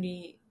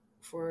opportunity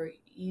for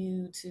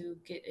you to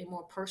get a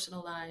more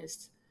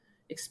personalized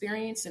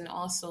experience and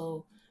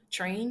also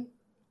train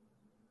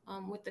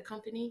with the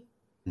company.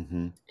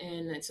 And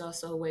it's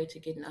also a way to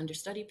get an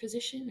understudy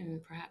position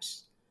and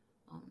perhaps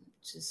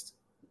just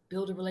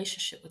build a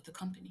relationship with the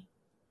company.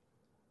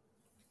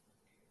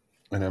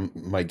 And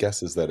my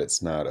guess is that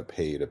it's not a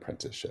paid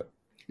apprenticeship.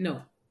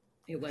 No,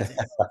 it wasn't.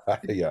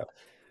 Yeah,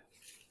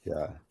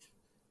 yeah.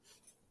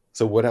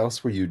 So what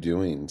else were you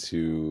doing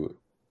to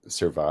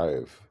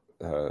survive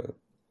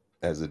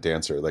as a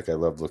dancer? Like I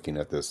love looking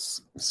at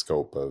this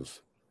scope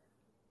of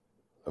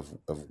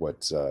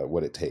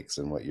what it takes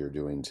and what you're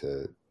doing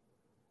to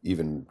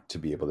even to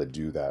be able to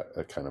do that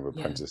a kind of Yeah.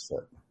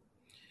 apprenticeship.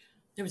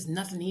 There was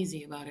nothing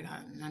easy about it.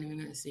 I'm not even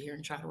going to sit here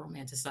and try to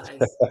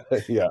romanticize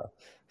Yeah.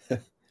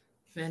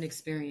 that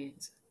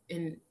experience.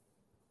 And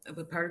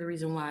but part of the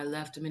reason why I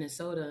left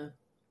Minnesota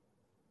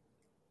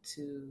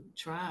to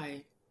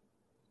try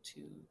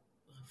to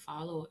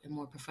follow a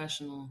more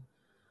professional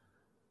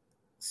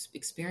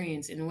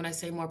experience, and when I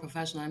say more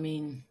professional, I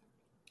mean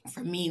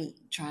for me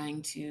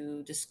trying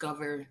to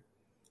discover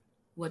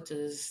what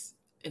does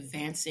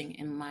advancing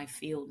in my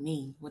field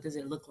mean? What does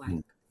it look like?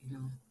 Mm. You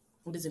know,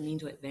 what does it mean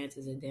to advance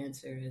as a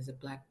dancer, as a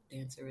black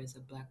dancer, as a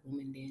black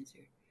woman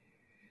dancer?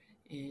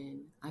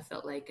 And I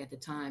felt like at the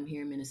time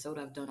here in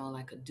Minnesota, I've done all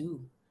I could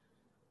do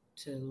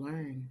to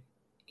learn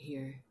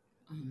here.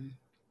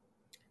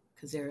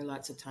 Because there are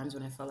lots of times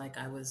when I felt like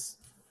I was,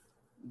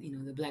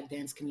 the black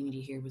dance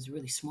community here was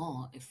really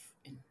small,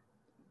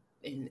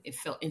 and it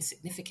felt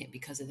insignificant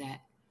because of that.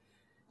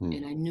 Hmm.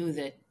 And I knew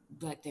that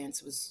black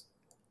dance was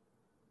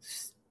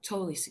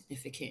totally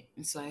significant.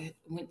 And so I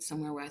went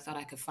somewhere where I thought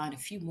I could find a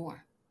few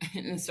more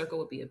and the circle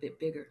would be a bit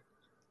bigger.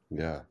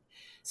 Yeah.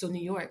 So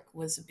New York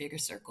was a bigger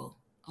circle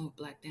of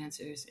black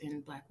dancers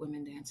and black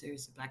women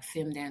dancers, black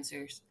femme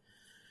dancers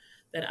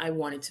that I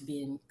wanted to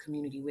be in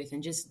community with,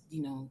 and just,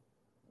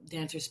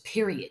 dancers,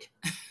 period.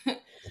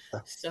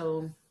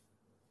 So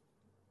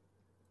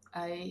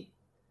I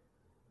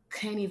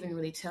can't even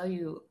really tell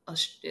you,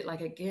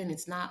 again,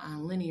 it's not a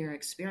linear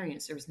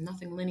experience. There was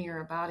nothing linear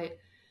about it.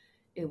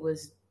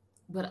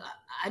 But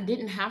I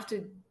didn't have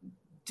to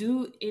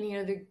do any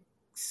other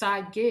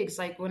side gigs.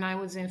 Like when I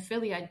was in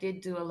Philly, I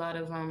did do a lot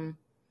of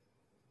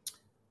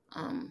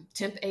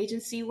temp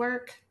agency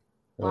work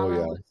while I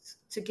was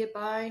to get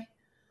by.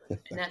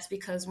 And that's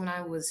because when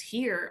I was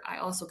here, I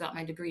also got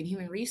my degree in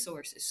human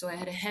resources. So I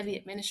had a heavy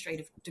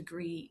administrative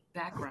degree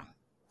background.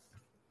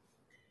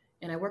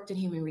 And I worked in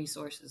human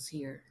resources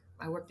here.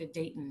 I worked at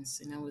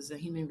Dayton's and I was a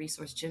human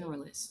resource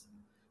generalist.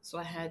 So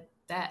I had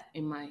that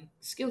in my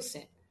skill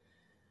set.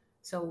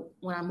 So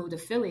when I moved to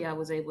Philly, I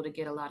was able to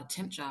get a lot of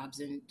temp jobs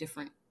in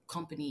different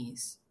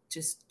companies,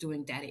 just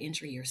doing data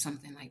entry or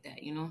something like that,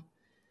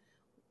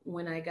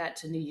 When I got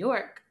to New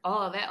York,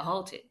 all of that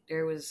halted.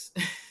 There was,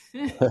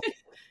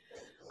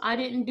 I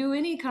didn't do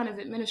any kind of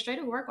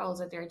administrative work while I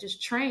was out there. I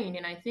just trained.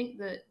 And I think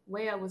the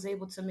way I was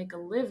able to make a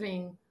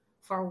living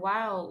for a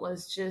while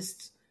was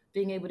just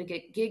being able to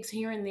get gigs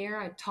here and there.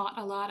 I taught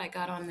a lot. I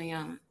got on the,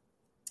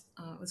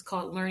 it was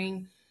called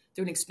Learning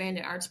Through an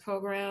Expanded Arts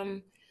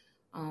Program.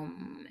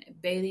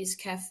 Bailey's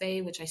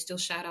Cafe, which I still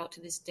shout out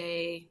to this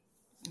day,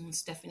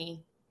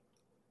 Stephanie,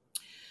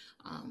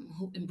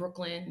 who in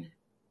Brooklyn,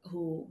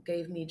 who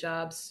gave me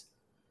jobs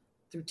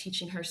through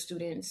teaching her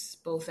students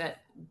both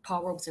at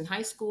Paul Robeson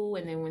High School,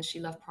 and then when she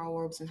left Paul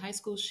Robeson High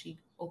School, she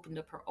opened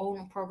up her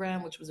own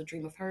program, which was a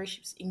dream of hers.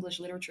 She was an English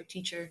literature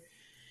teacher,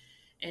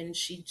 and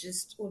she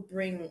just would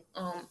bring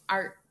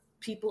art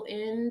people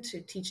in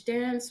to teach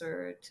dance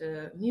or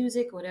to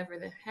music, whatever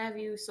the have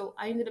you. So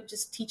I ended up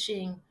just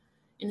teaching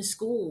in the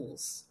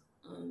schools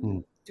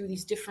through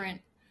these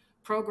different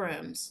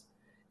programs.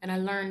 And I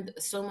learned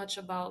so much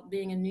about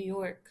being in New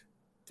York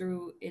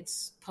through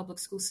its public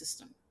school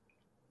system.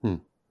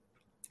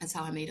 That's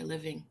how I made a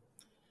living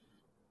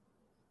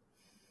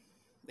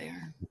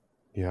there.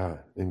 Yeah,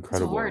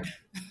 incredible.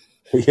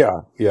 It's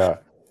hard. Yeah.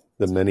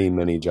 The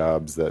many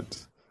jobs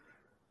that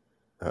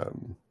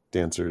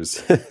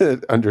dancers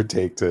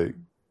undertake to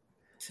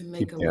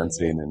make keep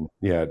dancing living.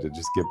 And to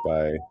just get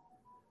by.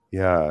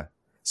 Yeah.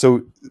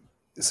 So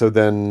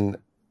then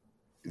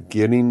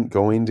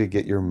going to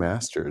get your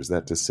master's,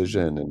 that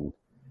decision,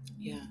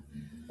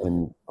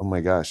 and oh my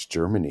gosh,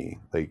 Germany,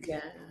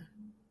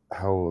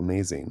 how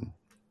amazing.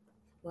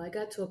 Well, I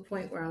got to a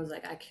point where I was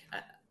like,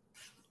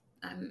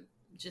 I'm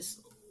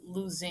just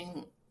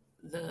losing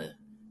the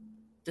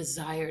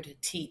desire to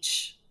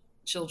teach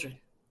children.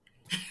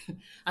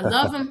 I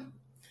love them.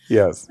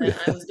 Yes.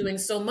 I was doing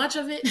so much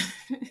of it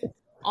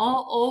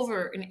all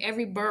over in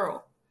every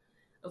borough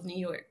of New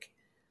York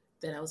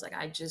that I was like,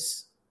 I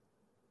just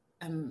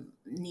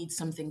need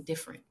something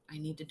different. I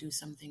need to do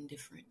something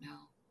different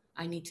now.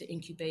 I need to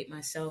incubate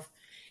myself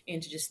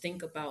and to just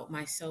think about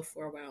myself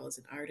for a while as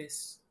an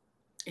artist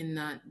and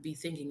not be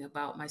thinking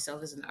about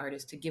myself as an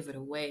artist to give it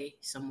away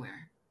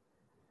somewhere.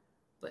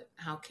 But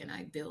how can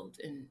I build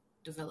and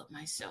develop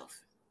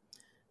myself?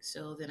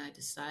 So then I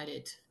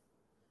decided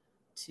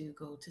to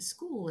go to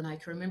school. And I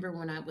can remember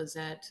when I was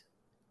at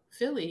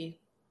Philly,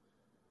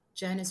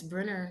 Janice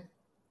Brenner,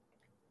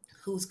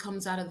 who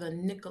comes out of the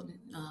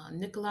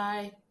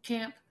Nikolai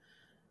camp,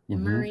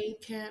 Murray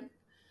camp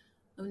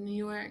of New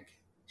York,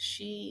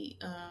 she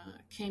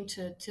came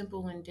to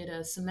Temple and did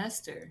a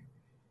semester.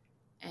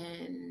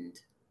 And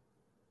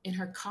in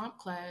her comp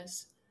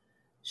class,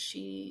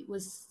 she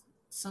was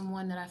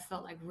someone that I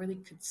felt like really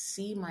could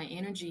see my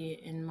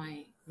energy and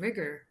my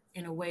rigor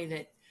in a way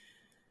that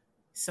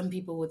some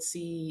people would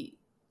see.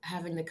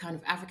 Having the kind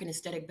of African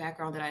aesthetic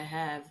background that I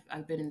have,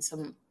 I've been in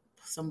some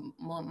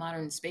more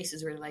modern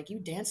spaces where they're like, you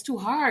dance too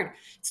hard.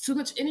 It's too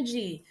much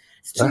energy.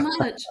 It's too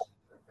much.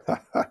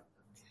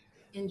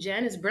 And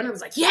Janice Brenner was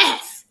like,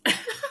 yes.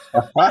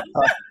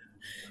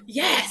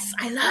 Yes,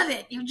 I love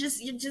it. You're just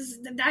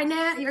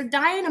you're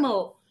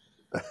dynamo.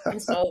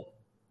 And so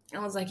I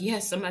was like,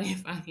 yes, somebody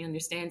finally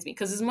understands me.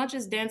 Because as much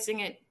as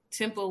dancing at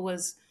Temple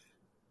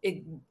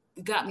it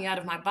got me out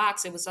of my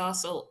box, it was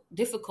also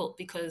difficult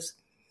because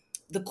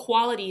the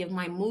quality of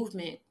my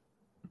movement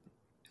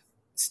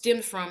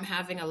stemmed from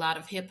having a lot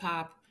of hip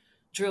hop,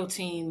 drill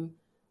team,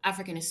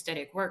 African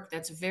aesthetic work.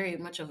 That's very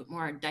much of a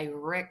more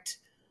direct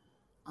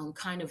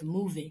kind of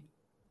moving.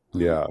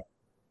 Yeah.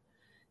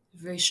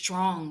 Very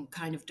strong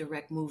kind of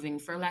direct moving,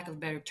 for lack of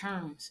better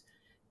terms.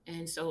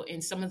 And so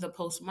in some of the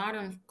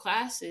postmodern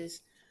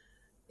classes,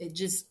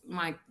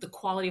 the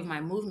quality of my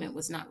movement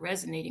was not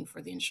resonating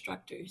for the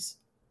instructors.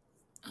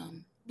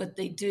 But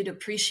they did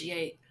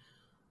appreciate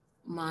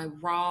my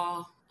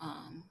raw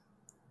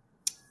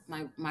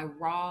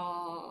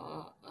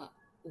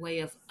way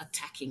of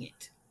attacking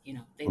it.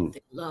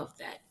 They love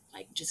that,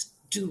 like, just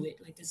do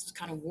it, like this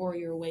kind of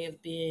warrior way of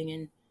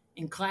being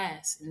in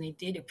class, and they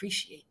did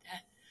appreciate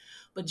that.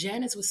 But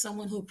Janice was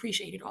someone who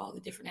appreciated all the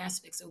different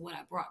aspects of what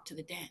I brought to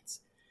the dance.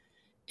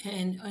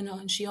 And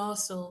she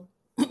also,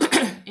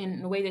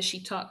 in the way that she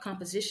taught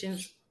composition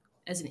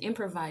as an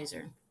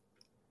improviser.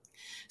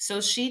 So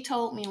she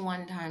told me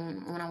one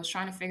time when I was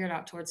trying to figure it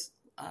out towards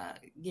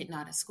getting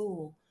out of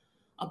school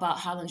about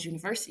Hollins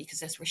University, because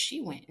that's where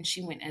she went. And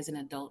she went as an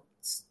adult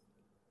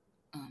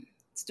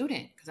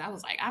student, because I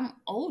was like, I'm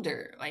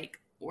older. Like,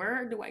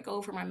 where do I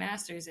go for my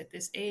master's at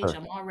this age?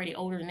 I'm already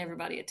older than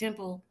everybody at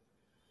Temple.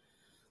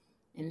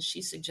 And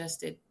she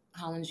suggested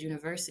Hollins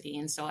University.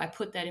 And so I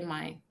put that in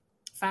my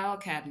file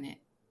cabinet.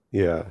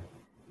 Yeah.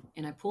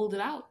 And I pulled it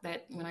out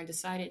that when I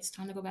decided it's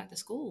time to go back to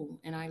school,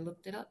 and I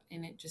looked it up,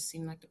 and it just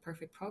seemed like the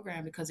perfect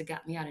program because it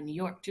got me out of New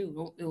York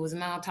too. It was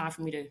now time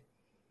for me to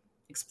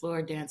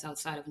explore dance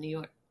outside of New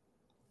York.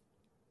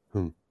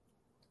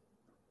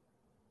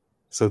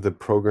 So the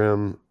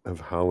program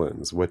of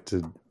Hollins, what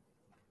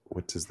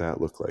does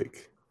that look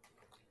like?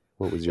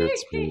 What was your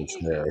experience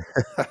there?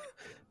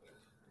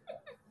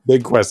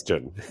 Big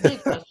question.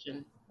 Big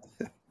question.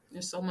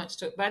 There's so much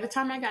to it. By the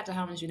time I got to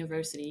Hollins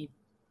University,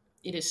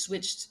 it had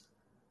switched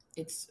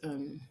its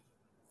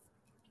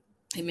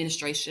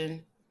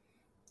administration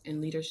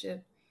and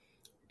leadership.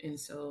 And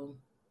so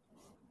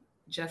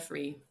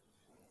Jeffrey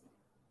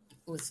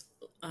was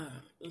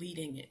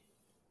leading it,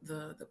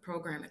 the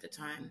program at the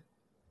time.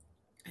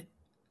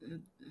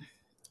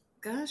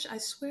 Gosh, I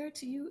swear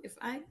to you,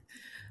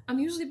 I'm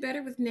usually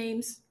better with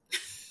names.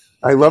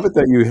 I love it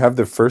that you have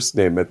the first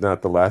name but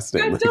not the last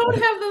name. I don't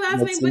have the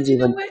last name, but you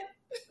know what?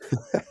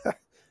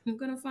 I'm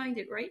going to find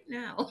it right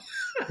now.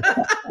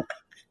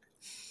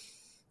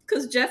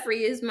 Because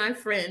Jeffrey is my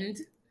friend.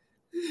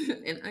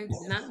 And I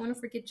do not want to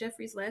forget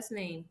Jeffrey's last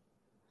name.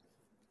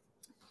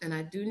 And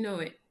I do know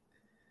it.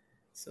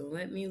 So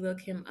let me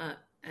look him up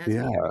as we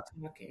are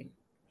talking.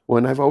 Well,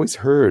 and I've always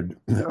heard,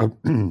 about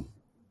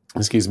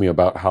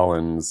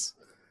Hollins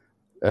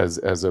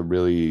as a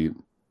really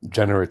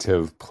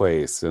generative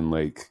place and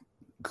like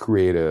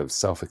creative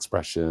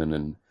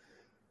self-expression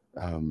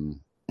and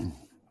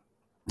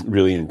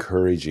really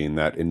encouraging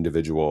that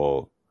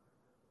individual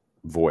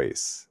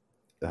voice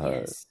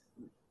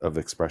of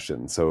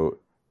expression. So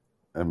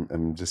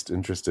I'm just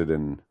interested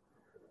in.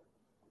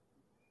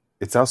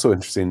 It's also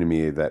interesting to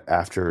me that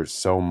after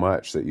so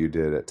much that you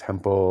did at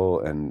Temple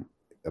and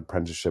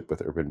apprenticeship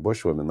with Urban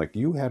Bushwomen, like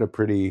you had a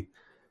pretty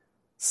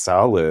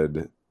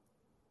solid,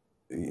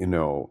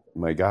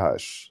 my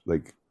gosh,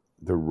 like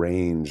the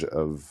range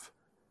of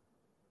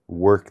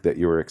work that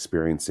you were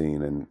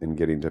experiencing and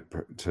getting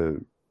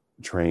to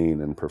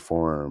train and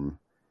perform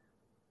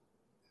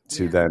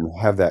to then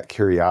have that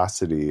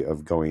curiosity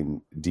of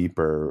going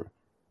deeper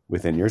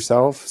within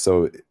yourself.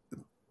 So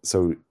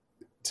to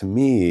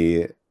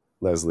me,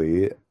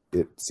 Leslie,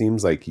 it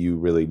seems like you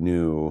really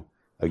knew,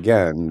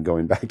 again,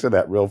 going back to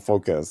that real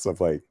focus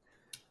of like,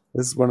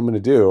 this is what I'm going to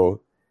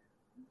do.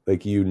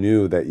 Like you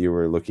knew that you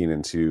were looking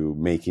into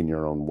making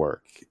your own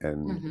work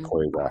and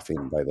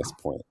choreographing by this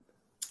point.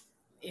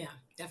 Yeah,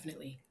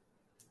 definitely.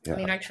 Yeah. I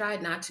mean, I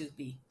tried not to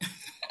be.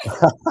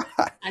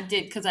 I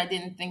did because I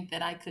didn't think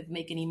that I could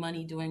make any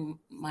money doing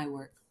my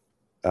work.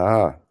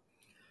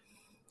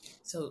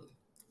 So,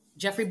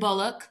 Jeffrey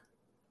Bullock.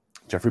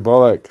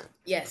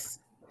 Yes.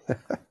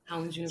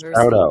 Hollins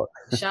University.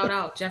 Shout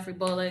out, Jeffrey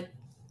Bullock.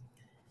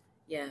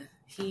 Yeah.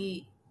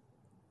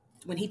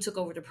 When he took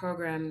over the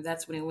program,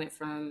 that's when it went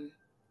from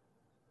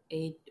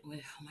oh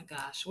my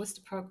gosh, what's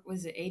the program?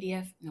 Was it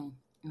ADF? No.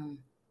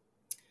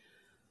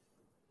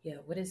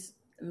 What is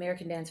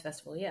American Dance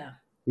Festival? Yeah.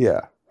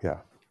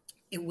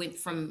 It went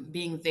from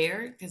being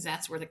there, because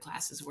that's where the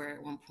classes were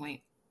at one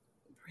point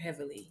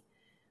heavily.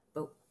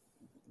 But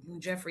when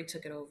Jeffrey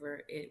took it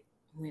over, it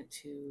went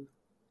to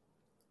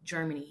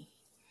Germany,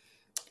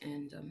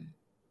 and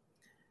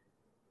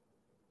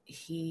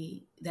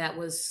that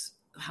was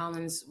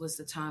Hollins was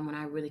the time when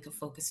I really could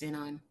focus in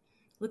on.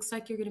 Looks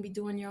like you're going to be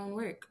doing your own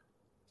work,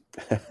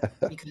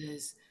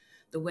 because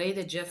the way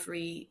that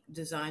Jeffrey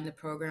designed the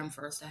program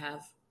for us to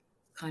have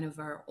kind of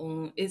our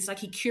own, it's like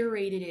he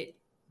curated it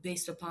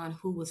based upon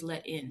who was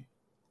let in.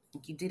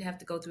 Like you did have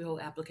to go through the whole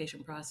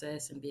application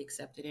process and be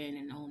accepted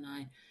in the whole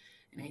nine.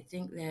 And I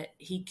think that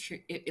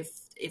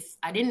if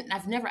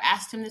I've never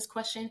asked him this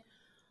question,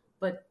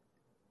 but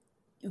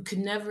you could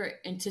never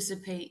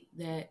anticipate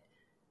that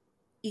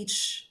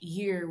each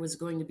year was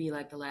going to be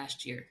like the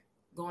last year.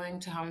 Going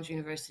to Hollins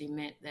University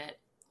meant that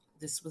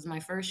this was my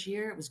first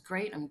year. It was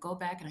great. I'm gonna go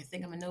back and I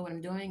think I'm gonna know what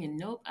I'm doing. And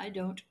nope, I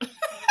don't.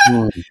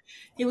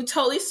 He would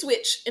totally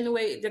switch in the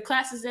way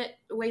the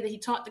way that he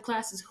taught the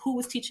classes, who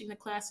was teaching the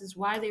classes,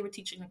 why they were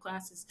teaching the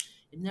classes.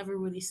 It never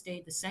really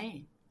stayed the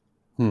same.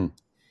 And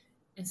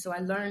so I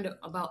learned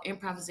about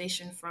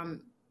improvisation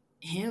from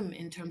him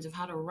in terms of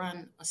how to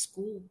run a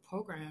school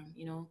program.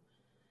 You know,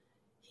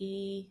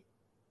 he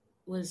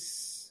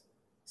was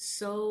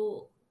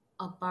so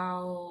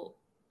about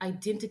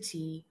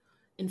identity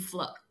in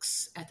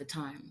flux at the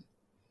time.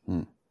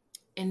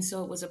 And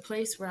so it was a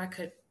place where I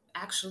could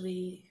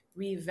actually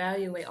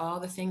reevaluate all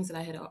the things that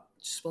I had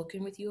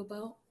spoken with you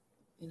about.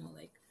 You know,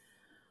 like,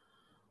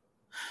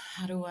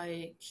 how do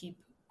I keep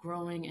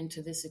growing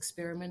into this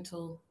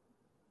experimental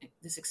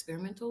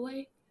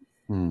way?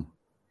 And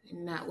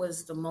that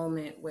was the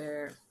moment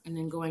where, and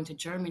then going to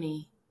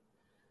Germany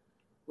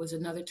was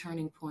another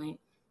turning point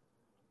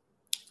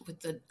with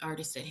the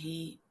artist that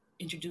he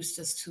introduced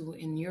us to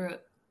in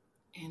Europe,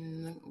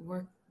 and the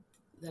work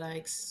that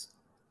I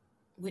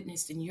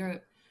witnessed in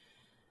Europe.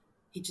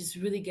 He just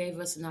really gave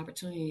us an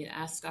opportunity to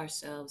ask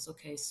ourselves,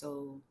 okay,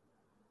 so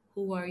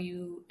who are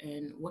you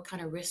and what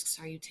kind of risks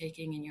are you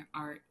taking in your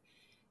art?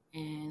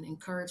 And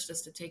encouraged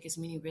us to take as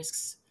many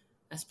risks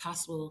as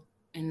possible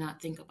and not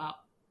think about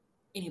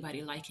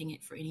anybody liking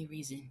it for any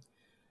reason.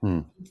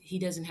 He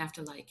doesn't have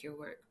to like your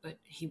work, but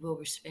he will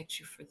respect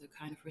you for the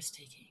kind of risk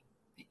taking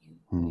that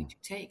you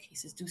take. He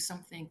says, do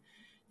something.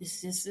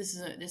 This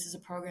is a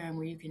program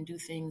where you can do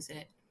things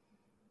that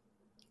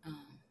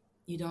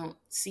you don't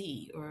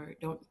see or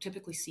don't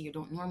typically see or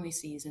don't normally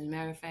see. As a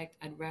matter of fact,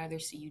 I'd rather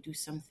see you do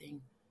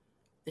something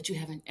that you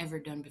haven't ever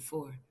done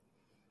before.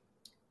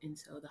 And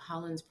so the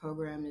Hollins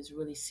program has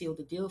really sealed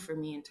the deal for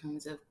me in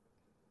terms of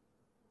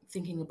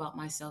thinking about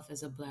myself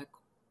as a Black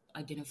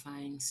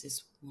identifying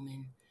cis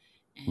woman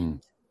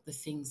and the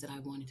things that I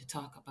wanted to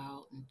talk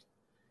about, and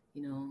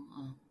you know,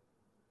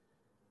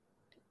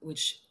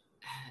 which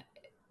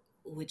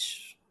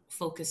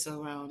focus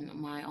around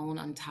my own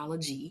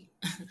ontology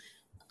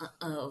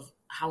of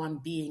how I'm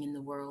being in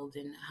the world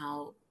and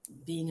how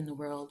being in the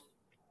world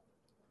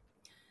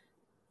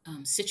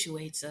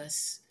situates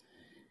us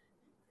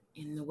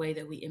in the way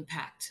that we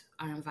impact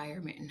our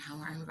environment and how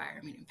our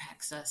environment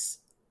impacts us,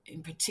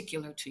 in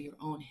particular to your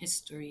own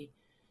history,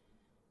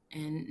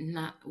 and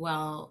not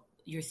while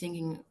you're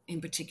thinking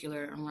in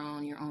particular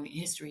around your own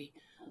history,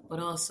 but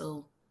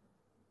also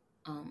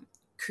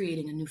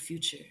creating a new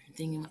future,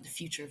 thinking about the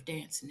future of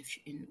dance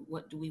and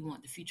what do we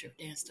want the future of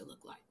dance to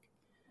look like.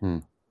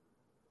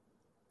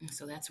 And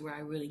so that's where I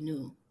really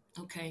knew,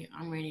 okay,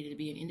 I'm ready to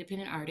be an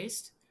independent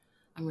artist.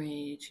 I'm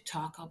ready to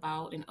talk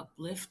about and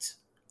uplift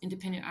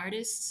independent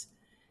artists,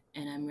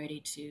 and I'm ready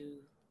to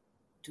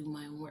do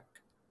my own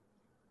work.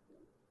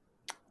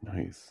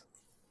 Nice.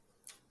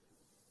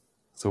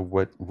 So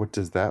what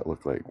does that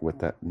look like? What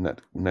that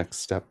next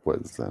step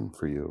was then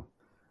for you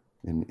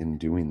in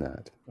doing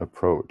that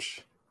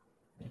approach?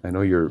 I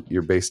know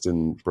you're based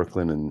in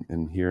Brooklyn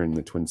and here in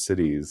the Twin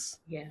Cities.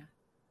 Yeah.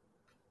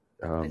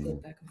 I go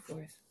back and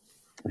forth.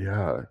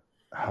 Yeah.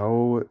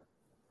 How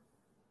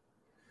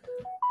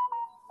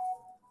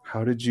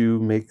did you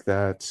make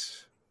that?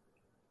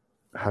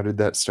 How did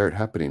that start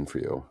happening for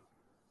you?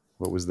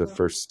 What was the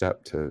first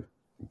step to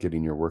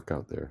getting your work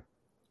out there?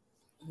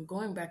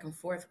 Going back and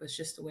forth was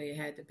just the way it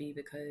had to be,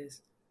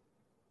 because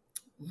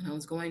when I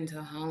was going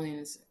to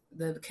Hollins,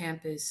 the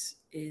campus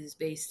is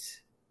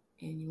based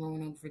in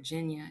Roanoke,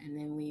 Virginia, and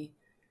then we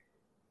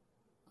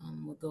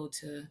would go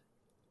to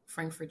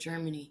Frankfurt,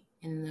 Germany.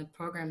 And the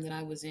program that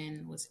I was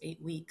in was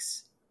 8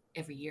 weeks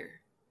every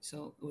year.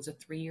 So it was a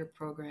 3-year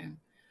program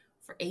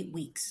for 8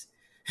 weeks.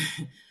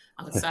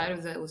 Outside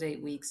of that was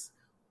 8 weeks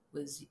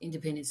was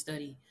independent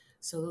study.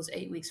 So those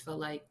 8 weeks felt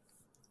like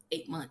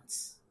 8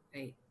 months,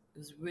 right? It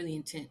was really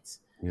intense.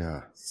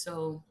 Yeah.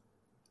 So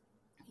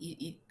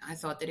I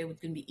thought that it was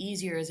going to be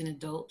easier as an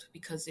adult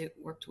because it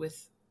worked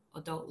with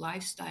adult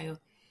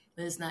lifestyle,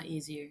 but it's not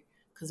easier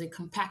because they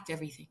compact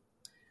everything.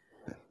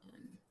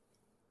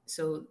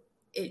 So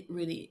it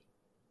really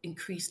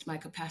increased my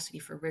capacity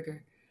for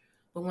rigor.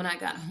 But when I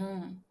got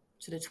home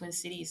to the Twin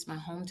Cities, my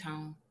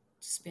hometown,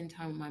 to spend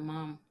time with my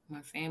mom,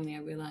 my family, I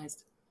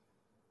realized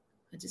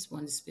I just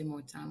wanted to spend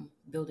more time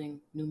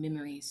building new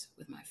memories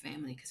with my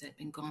family because I'd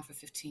been gone for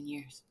 15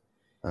 years.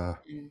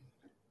 And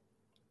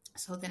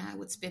so then I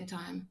would spend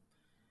time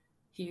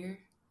here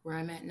where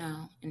I'm at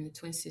now in the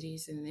Twin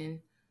Cities, and then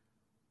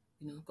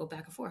go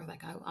back and forth.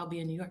 Like I'll be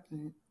in New York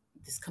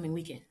this coming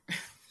weekend.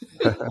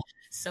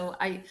 So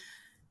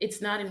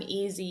it's not an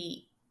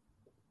easy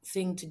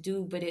thing to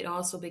do, but it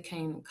also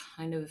became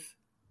kind of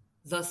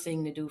the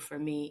thing to do for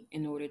me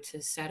in order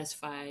to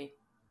satisfy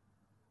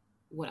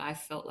what I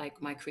felt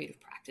like my creative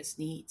practice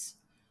needs.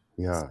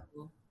 Yeah.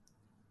 So,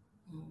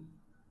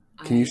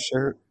 Can you I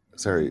share?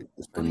 Sorry,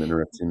 go I'm ahead.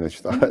 interrupting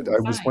this No, thought. no,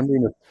 you're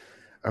fine.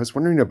 I was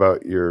wondering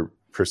about your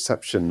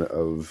perception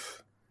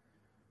of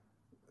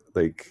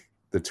like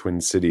the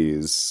Twin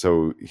Cities.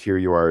 So here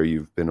you are,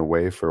 you've been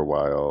away for a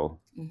while,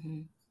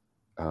 Hmm.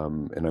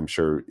 and I'm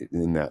sure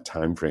in that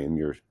time frame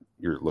you're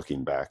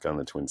looking back on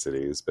the Twin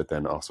Cities, but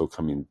then also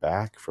coming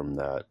back from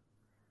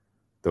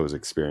those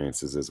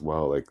experiences as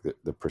well, like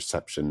the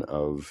perception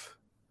of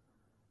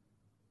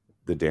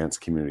the dance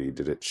community.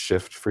 Did it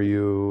shift for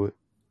you?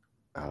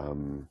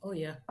 Um, Oh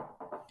yeah.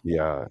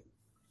 yeah.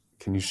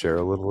 Can you share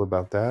a little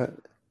about that?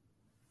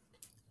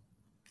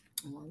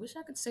 Well, I wish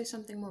I could say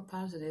something more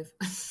positive.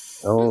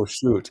 Oh,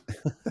 shoot.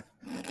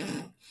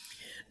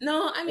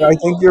 No, I I mean,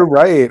 think well, you're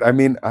right. I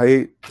mean,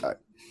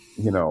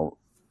 you know,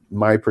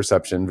 my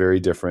perception very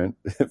different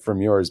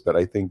from yours, but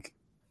I think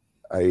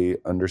I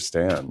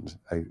understand.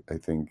 I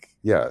think,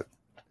 yeah,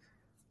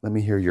 let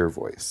me hear your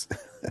voice.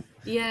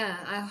 yeah,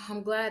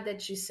 I'm glad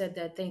that you said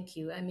that. Thank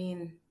you. I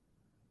mean,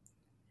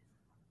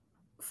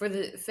 for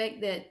the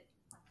fact that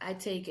I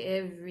take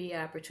every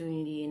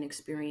opportunity and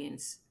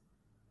experience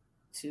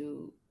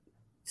to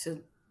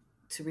to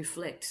to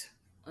reflect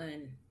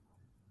on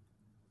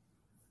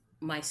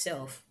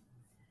myself,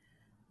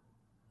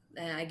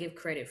 and I give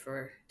credit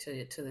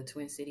to the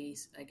Twin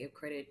Cities. I give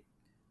credit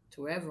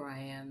to wherever I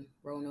am,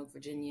 Roanoke,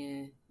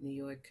 Virginia, New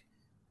York,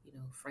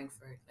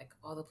 Frankfurt, like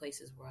all the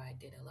places where I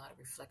did a lot of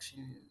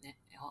reflection.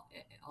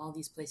 All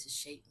these places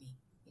shaped me,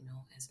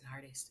 as an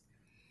artist.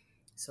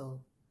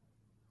 So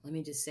let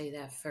me just say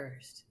that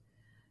first,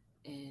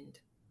 and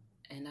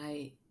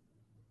I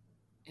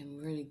am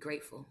really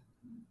grateful.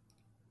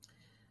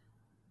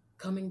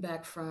 Coming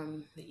back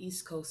from the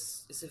East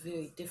Coast is a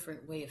very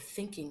different way of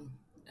thinking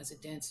as a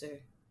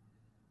dancer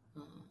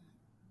um,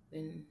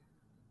 than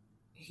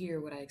here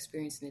what I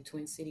experienced in the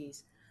Twin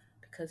Cities.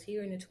 Because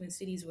here in the Twin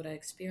Cities, what I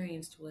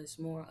experienced was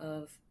more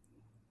of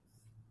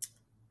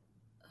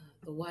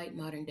the white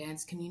modern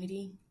dance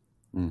community,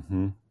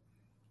 Hmm.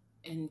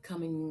 and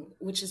coming,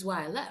 which is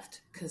why I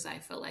left, because I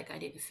felt like I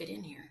didn't fit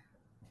in here.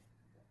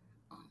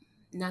 Um,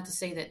 Not to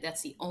say that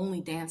that's the only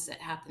dance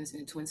that happens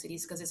in the Twin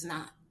Cities, because it's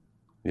not.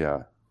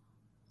 Yeah.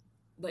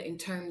 But in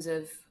terms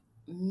of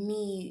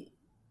me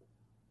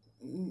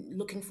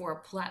looking for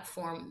a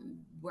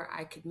platform where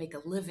I could make a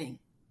living,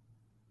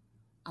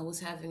 I was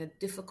having a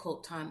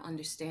difficult time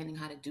understanding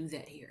how to do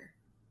that here.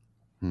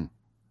 Hmm.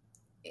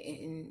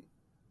 And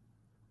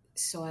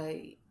so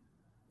I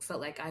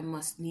felt like I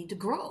must need to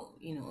grow.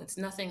 It's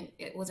nothing,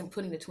 it wasn't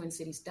putting the Twin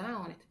Cities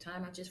down at the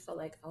time. I just felt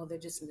like, oh, there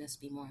just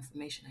must be more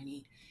information I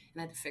need.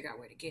 And I had to figure out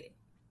where to get it.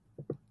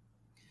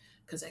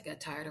 Because I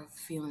got tired of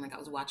feeling like I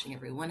was watching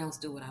everyone else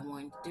do what I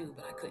wanted to do,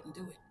 but I couldn't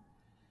do it.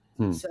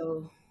 Hmm.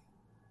 So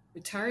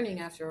returning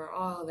after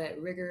all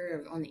that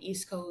rigor on the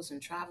East Coast and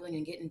traveling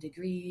and getting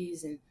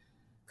degrees and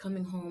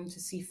coming home to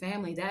see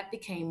family, that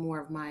became more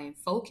of my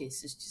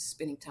focus, is just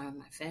spending time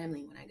with my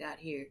family when I got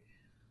here.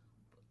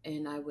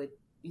 And I would,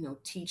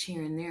 teach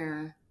here and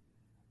there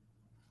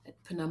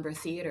at Penumbra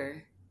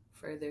Theater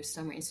for their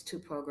summer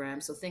institute program.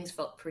 So things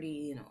felt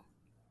pretty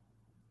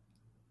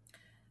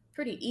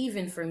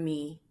even for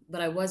me,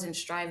 but I wasn't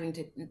striving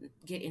to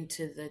get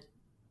into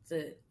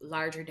the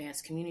larger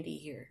dance community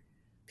here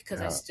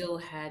because I Yeah. still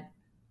had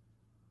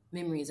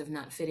memories of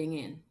not fitting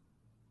in.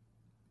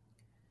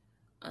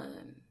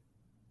 Um,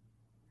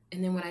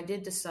 and then when I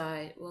did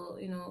decide, well,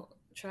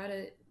 try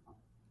to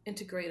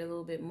integrate a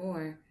little bit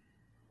more,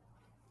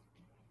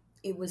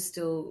 it was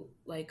still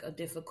like a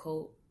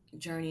difficult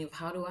journey of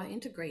how do I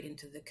integrate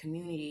into the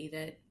community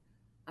that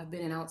I've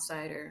been an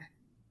outsider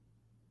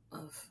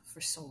of for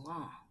so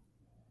long.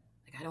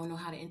 Like I don't know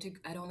how to enter.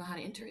 I don't know how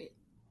to enter it.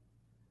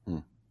 Hmm.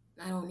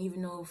 I don't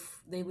even know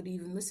if they would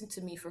even listen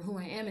to me for who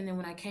I am. And then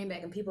when I came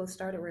back and people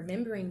started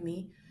remembering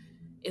me,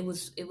 it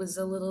was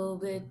a little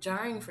bit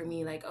jarring for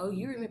me. Like, oh,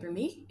 you remember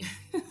me?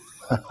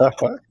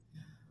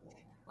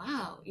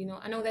 Wow.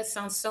 I know that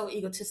sounds so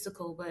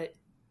egotistical, but I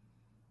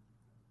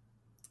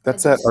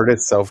That's that just,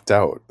 artist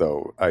self-doubt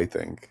though, I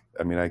think.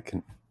 I mean,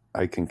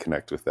 I can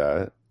connect with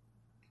that.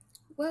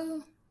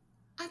 well,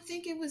 I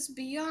think it was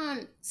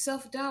beyond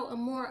self doubt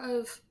and more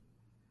of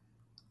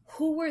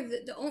who were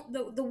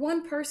the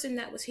one person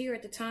that was here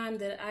at the time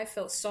that I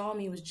felt saw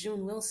me was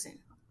June Wilson.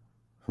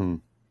 Hmm.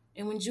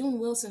 And when June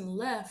Wilson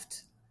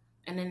left,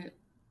 and then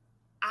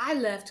I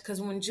left because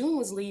when June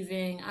was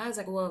leaving, I was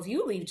like, well, if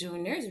you leave,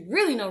 June, there's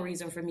really no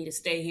reason for me to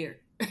stay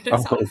here. Oh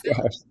That's how my I felt.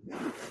 gosh.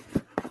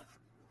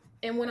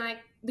 And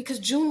because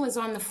June was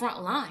on the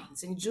front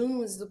lines, and June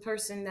was the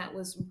person that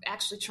was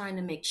actually trying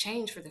to make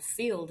change for the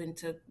field and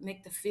to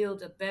make the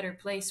field a better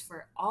place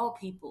for all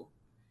people.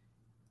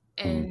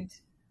 Hmm. And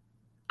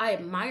I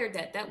admired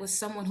that. That was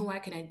someone who I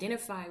can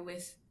identify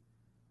with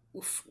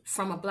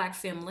from a Black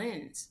femme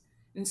lens.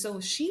 And so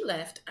she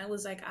left. I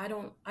was like,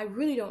 I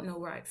really don't know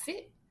where I'd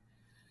fit.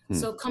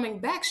 So coming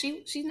back,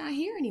 she's not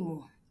here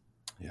anymore.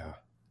 Yeah.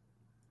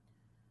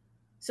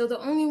 So the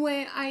only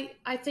way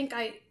I think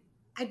I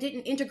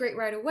didn't integrate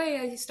right away,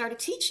 I started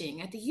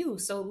teaching at the U.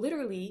 So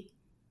literally,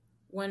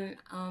 when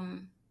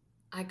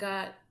I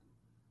got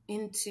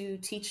into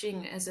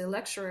teaching as a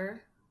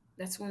lecturer,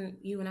 that's when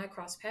you and I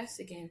crossed paths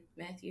again,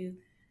 Matthew,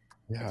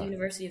 at the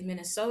University of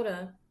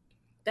Minnesota.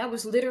 That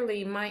was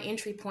literally my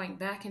entry point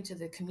back into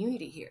the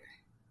community here.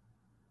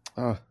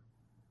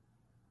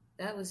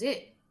 That was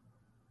it.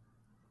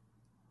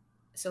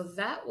 So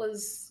that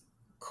was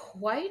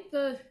quite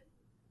the,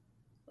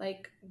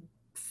 like,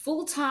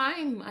 full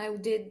time I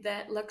did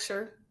that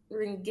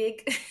lecturing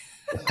gig.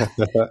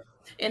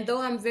 And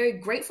though I'm very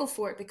grateful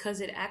for it,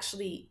 because it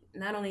actually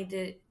not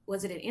only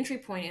was it an entry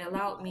point,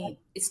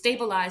 it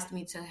stabilized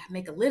me to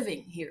make a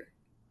living here.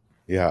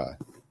 Yeah.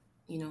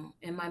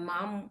 And my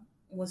mom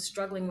was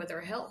struggling with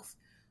her health.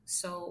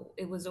 So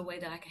it was a way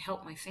that I could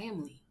help my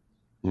family.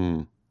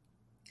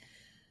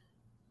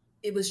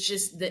 It was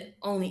just the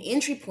only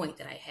entry point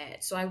that I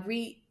had. So I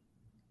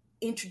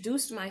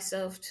reintroduced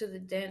myself to the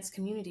dance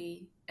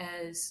community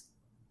as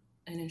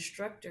an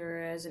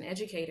instructor, as an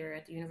educator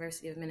at the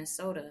University of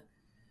Minnesota.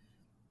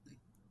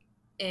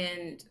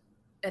 And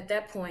at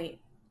that point,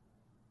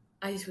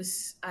 I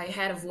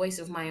had a voice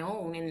of my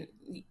own, and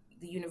the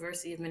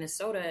University of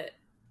Minnesota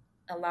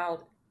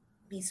allowed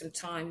me some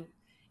time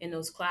in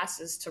those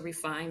classes to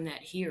refine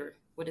that here.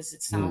 What does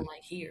it sound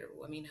like here?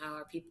 I mean, how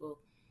are people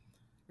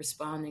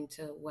responding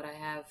to what I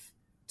have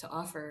to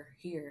offer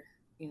here?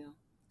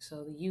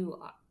 So the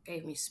U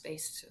gave me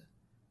space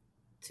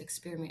to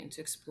experiment and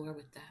to explore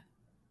with that.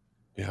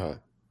 Yeah.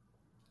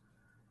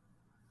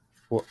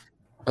 Well,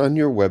 on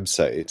your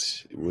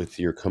website with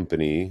your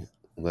company,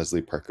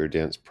 Leslie Parker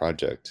Dance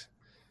Project,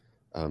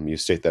 you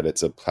state that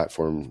it's a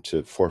platform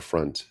to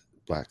forefront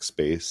Black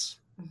space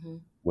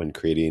when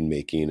creating,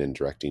 making, and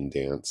directing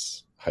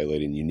dance,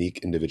 highlighting unique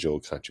individual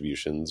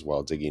contributions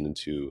while digging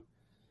into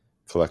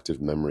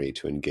collective memory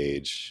to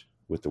engage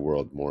with the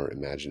world more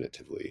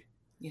imaginatively.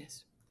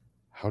 Yes.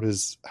 How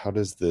does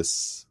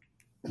this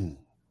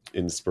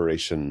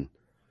inspiration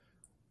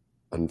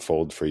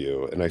unfold for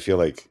you? And I feel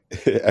like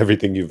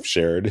everything you've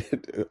shared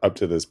up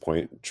to this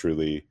point,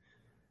 truly,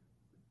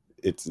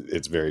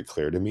 it's very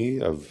clear to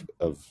me of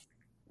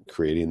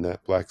creating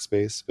that Black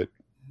space. But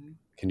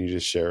can you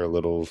just share a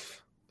little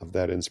of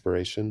that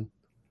inspiration?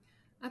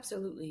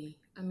 Absolutely.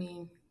 I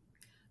mean,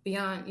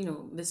 beyond,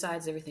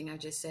 besides everything I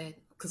just said,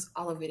 because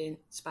all of it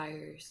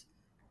inspires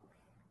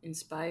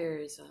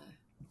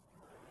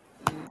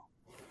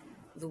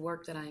the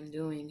work that I'm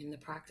doing and the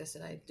practice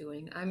that I'm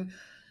doing.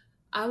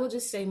 I will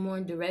just say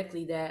more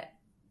directly that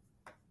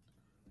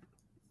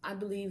I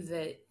believe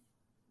that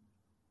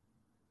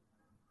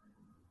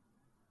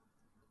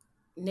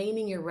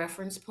naming your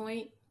reference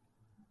point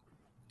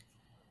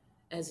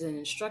as an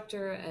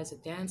instructor, as a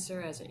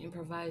dancer, as an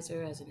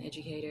improviser, as an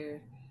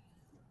educator,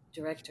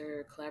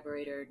 director,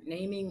 collaborator,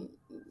 naming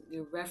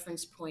your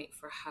reference point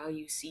for how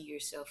you see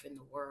yourself in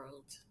the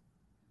world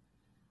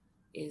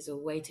is a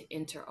way to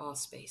enter all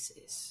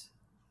spaces,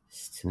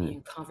 to be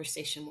in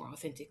conversation more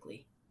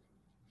authentically.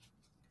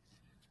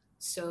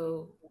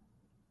 So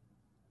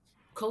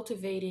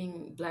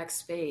cultivating Black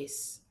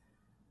space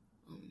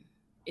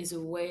is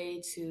a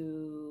way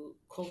to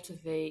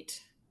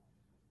cultivate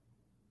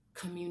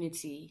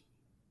community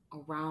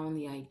around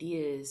the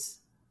ideas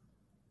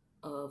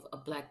of a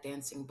Black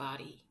dancing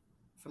body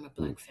from a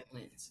Black femme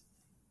lens.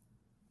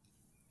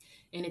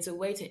 And it's a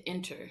way to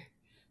enter.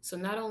 So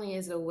not only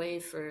is it a way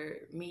for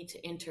me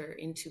to enter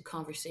into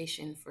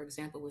conversation, for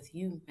example, with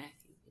you,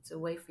 Matthew, it's a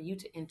way for you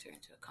to enter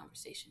into a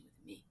conversation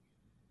with me.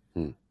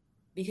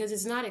 Because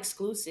it's not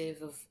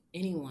exclusive of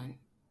anyone,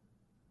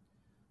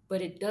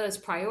 but it does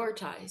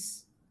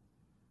prioritize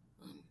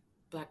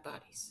Black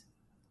bodies,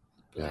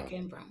 Black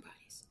and brown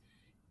bodies.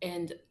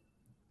 And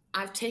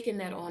I've taken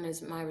that on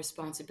as my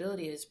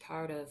responsibility as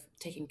part of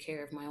taking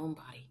care of my own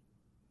body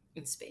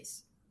in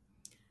space,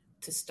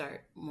 to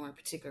start more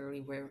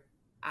particularly where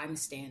I'm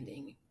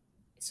standing.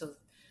 So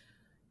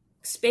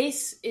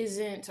space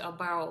isn't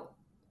about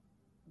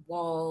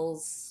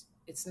walls.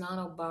 It's not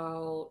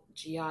about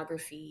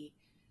geography.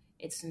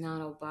 It's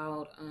not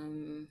about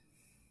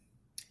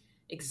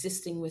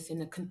existing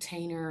within a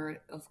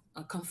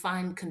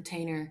confined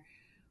container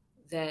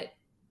that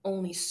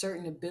only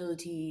certain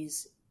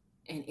abilities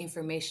and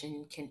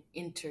information can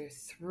enter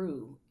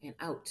through and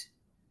out.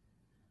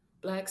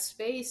 Black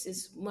space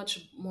is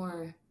much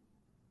more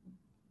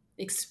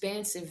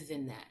expansive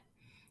than that.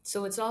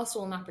 So it's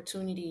also an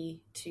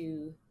opportunity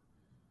to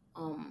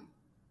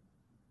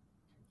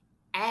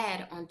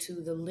add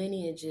onto the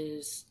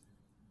lineages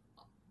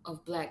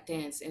of Black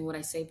dance. And when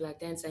I say Black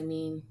dance, I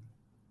mean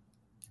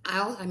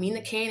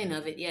the canon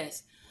of it,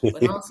 yes,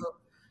 but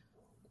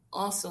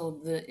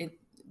also the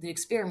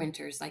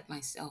experimenters like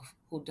myself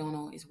who don't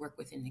always work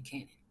within the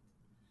canon.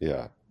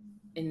 Yeah.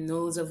 And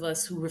those of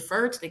us who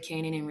refer to the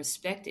canon and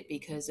respect it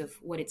because of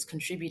what it's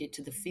contributed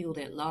to the field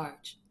at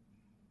large,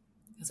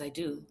 because I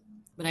do,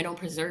 but I don't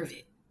preserve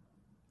it.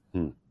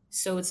 Hmm.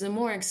 So it's a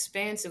more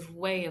expansive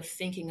way of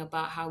thinking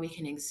about how we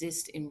can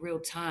exist in real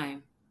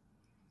time,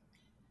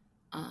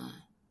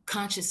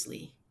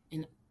 consciously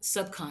and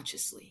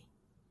subconsciously,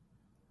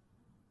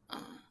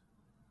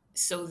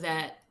 so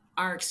that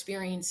our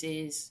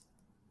experiences,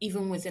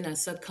 even within a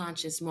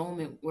subconscious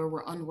moment where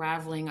we're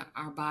unraveling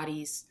our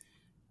bodies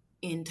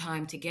in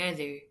time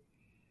together,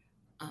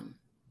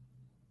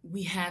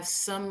 we have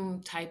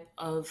some type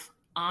of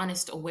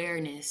honest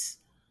awareness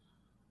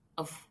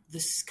of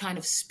this kind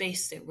of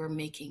space that we're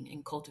making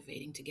and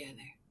cultivating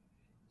together.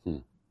 Hmm.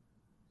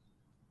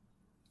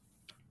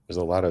 There's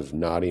a lot of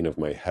nodding of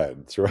my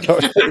head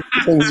throughout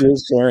things you're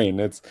sharing.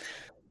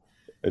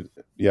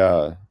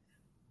 Yeah.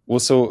 Well,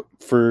 so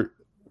for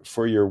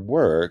your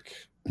work,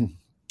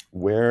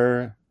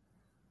 where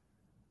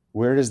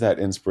does that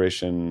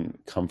inspiration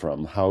come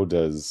from? How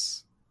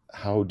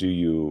do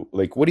you,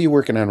 like, what are you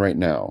working on right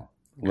now,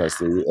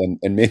 Leslie?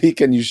 And maybe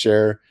can you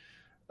share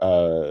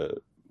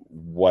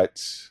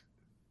what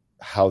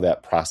how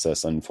that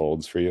process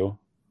unfolds for you?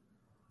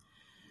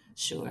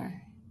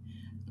 Sure.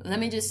 Let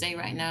me just say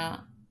right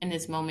now, in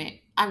this moment,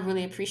 I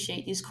really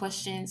appreciate these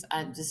questions.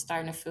 I'm just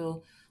starting to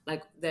feel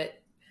like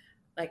that,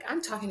 like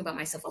I'm talking about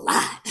myself a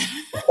lot.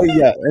 Oh,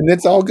 yeah, and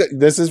it's all good.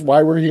 This is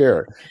why we're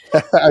here.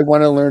 I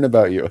want to learn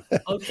about you.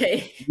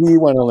 Okay. We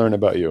want to learn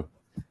about you.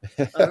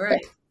 All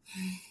right.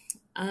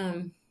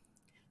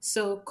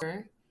 So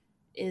Core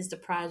is the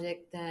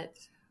project that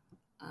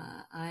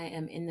I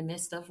am in the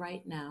midst of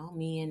right now.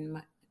 Me and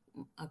my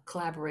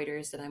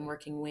collaborators that I'm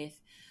working with.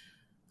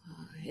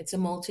 It's a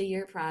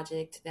multi-year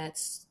project that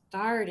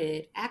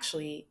started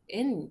actually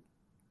in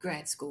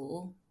grad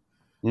school.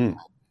 Mm.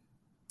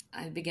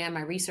 I began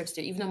my research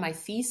there, even though my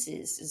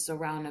thesis is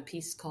around a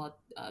piece called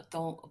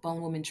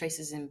Bone Woman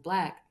Traces in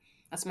Black.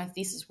 That's my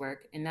thesis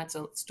work, and that's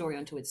a story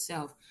unto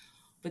itself.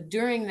 But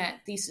during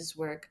that thesis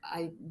work,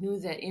 I knew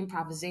that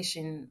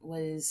improvisation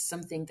was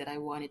something that I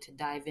wanted to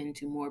dive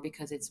into more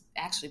because it's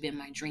actually been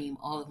my dream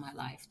all of my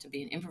life to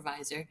be an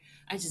improviser.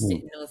 I just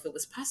didn't know if it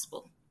was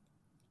possible.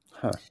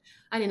 Huh.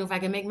 I didn't know if I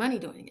could make money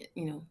doing it.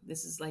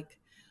 This is like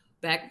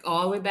back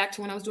all the way back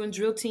to when I was doing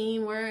drill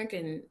team work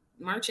and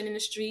marching in the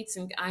streets.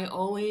 And I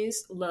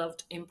always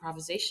loved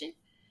improvisation.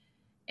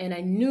 And I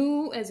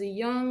knew as a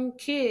young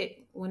kid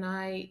when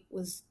I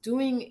was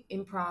doing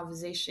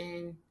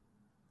improvisation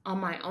on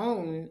my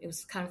own, it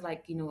was kind of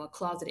like, a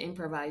closet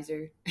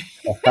improviser.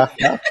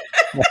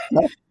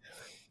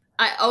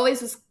 I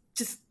always was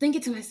just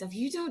thinking to myself,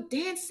 you don't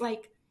dance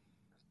like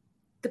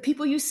the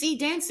people you see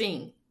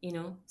dancing,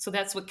 So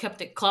that's what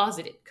kept it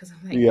closeted because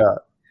Yeah.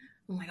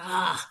 I'm like,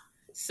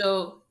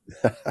 So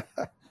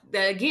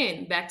that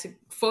again, back to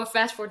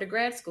fast forward to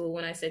grad school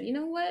when I said, you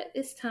know what,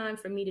 it's time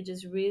for me to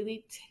just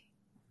really,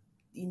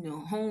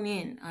 hone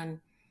in on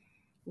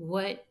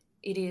what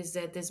it is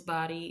that this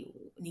body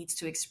needs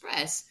to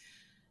express.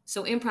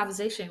 So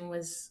improvisation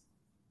was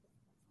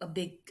a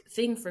big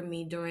thing for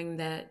me during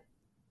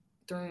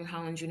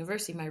Hollins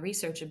University, my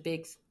research, a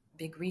big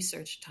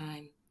research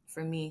time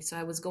for me. So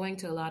I was going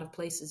to a lot of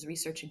places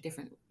researching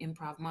different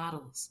improv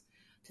models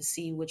to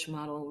see which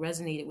model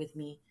resonated with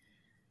me.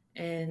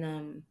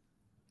 And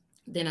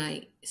then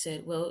I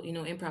said, well,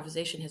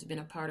 improvisation has been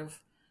a part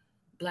of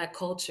Black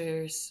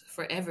cultures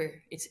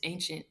forever. It's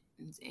ancient.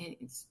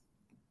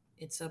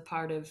 It's a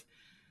part of,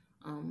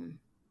 when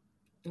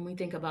we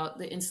think about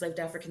the enslaved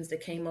Africans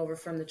that came over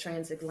from the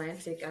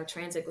transatlantic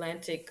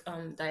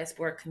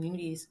diasporic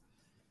communities,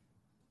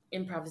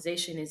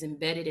 improvisation is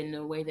embedded in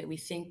the way that we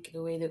think,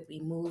 the way that we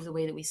move, the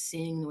way that we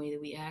sing, the way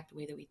that we act, the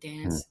way that we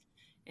dance.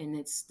 And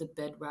it's the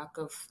bedrock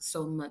of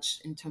so much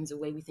in terms of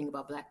the way we think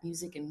about Black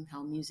music and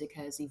how music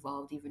has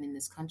evolved even in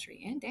this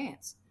country, and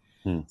dance.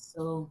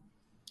 So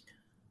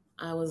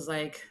I was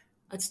like,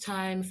 it's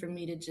time for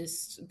me to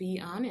just be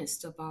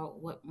honest about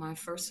what my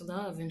first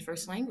love and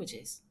first language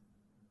is.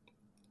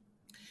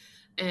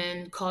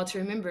 And Call to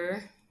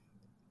Remember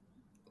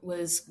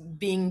was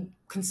being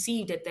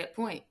conceived at that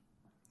point.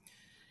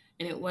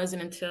 And it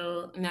wasn't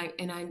until,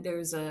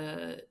 there's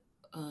a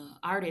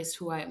artist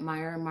who I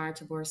admire, Mara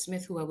Tabor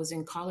Smith, who I was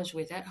in college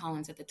with at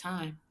Hollins at the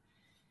time.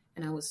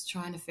 And I was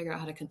trying to figure out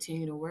how to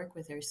continue to work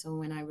with her. So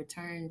when I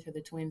returned to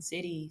the Twin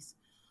Cities,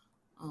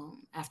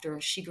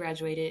 after she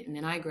graduated and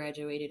then I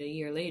graduated a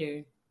year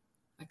later,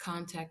 I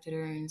contacted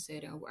her and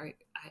said,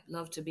 I'd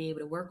love to be able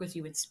to work with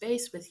you in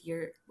space with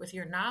your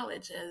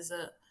knowledge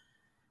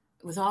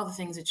with all the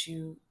things that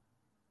you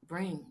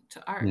bring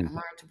to art.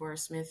 Amara Tabor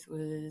Smith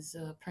was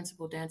a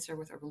principal dancer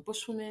with Urban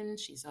Bushwomen.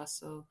 She's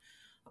also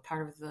a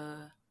part of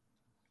the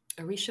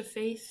Orisha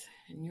faith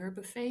and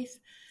Yoruba faith.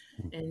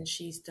 And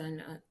she's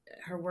done,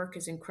 her work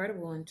is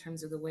incredible in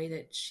terms of the way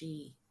that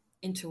she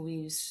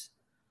interweaves,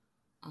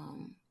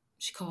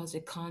 she calls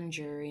it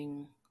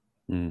conjuring,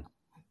 the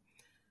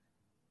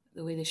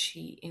way that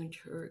she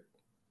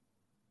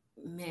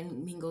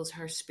mingles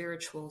her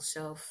spiritual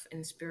self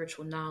and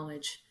spiritual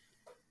knowledge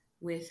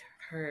with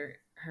her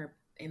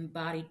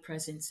embodied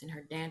presence and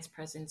her dance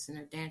presence and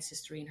her dance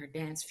history and her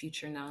dance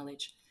future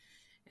knowledge.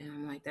 And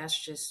I'm like, that's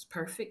just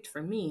perfect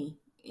for me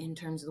in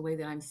terms of the way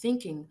that I'm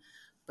thinking.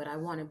 But I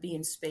want to be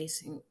in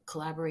space and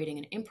collaborating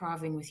and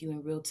improvising with you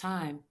in real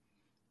time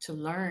to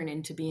learn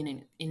and to be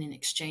in an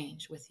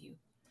exchange with you.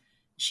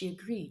 She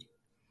agreed.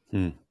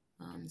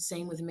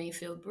 Same with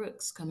Mayfield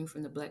Brooks, coming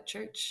from the Black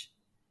Church,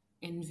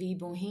 and V.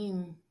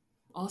 Boheme,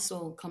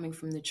 also coming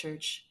from the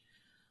church,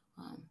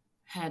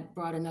 had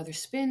brought another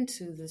spin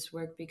to this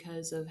work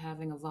because of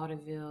having a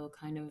vaudeville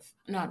kind of,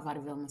 not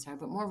vaudeville, I'm sorry,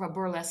 but more of a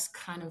burlesque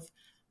kind of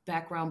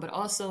background, but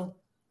also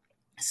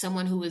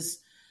someone who was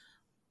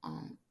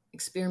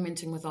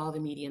experimenting with all the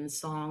mediums,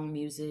 song,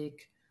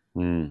 music,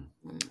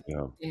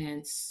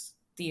 dance,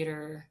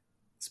 theater,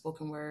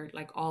 spoken word,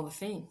 like all the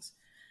things.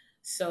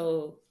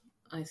 So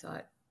I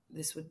thought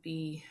this would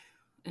be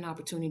an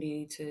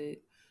opportunity to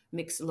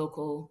mix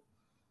local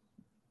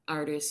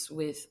artists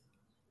with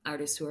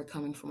artists who are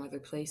coming from other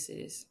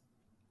places.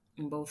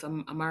 And both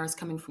Amara's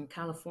coming from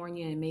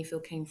California and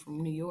Mayfield came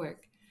from New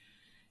York.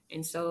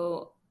 And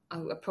so I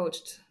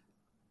approached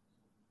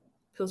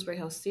Pillsbury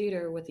House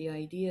Theater with the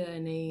idea,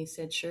 and they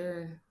said,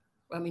 sure.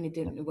 I mean,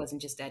 it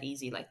wasn't just that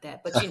easy like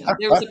that, but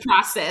there was a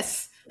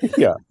process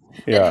that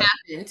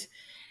happened.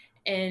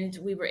 And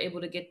we were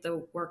able to get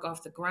the work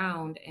off the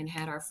ground and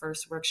had our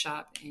first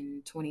workshop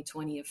in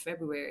 2020 of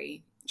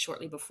February,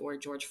 shortly before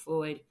George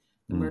Floyd,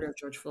 the murder of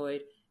George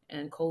Floyd,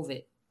 and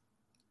COVID.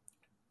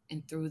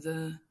 And through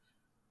the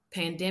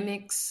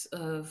pandemics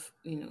of,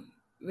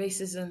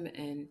 racism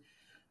and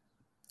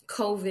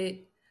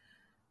COVID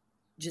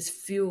just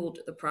fueled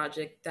the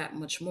project that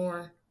much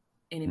more.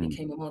 And it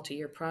became a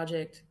multi-year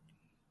project.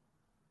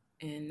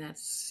 And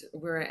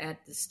we're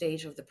at the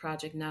stage of the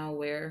project now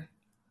where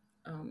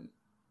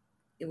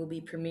it will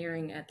be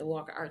premiering at the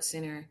Walker Arts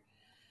Center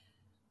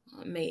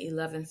May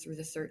 11th through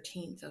the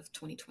 13th of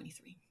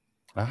 2023.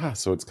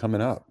 So it's coming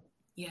up.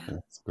 Yeah.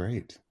 That's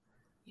great.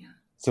 Yeah.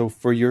 So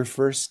for your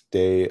first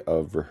day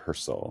of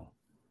rehearsal,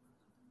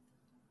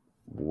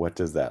 what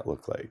does that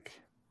look like?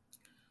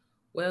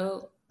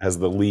 Well, as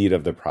the lead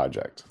of the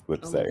project,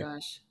 let's say. Oh my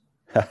gosh.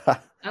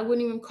 I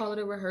wouldn't even call it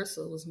a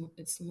rehearsal.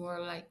 It's more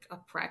like a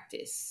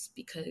practice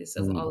because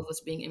of all of us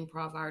being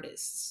improv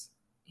artists,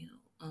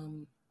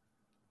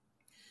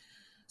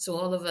 so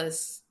all of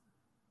us,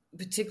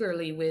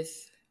 particularly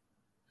with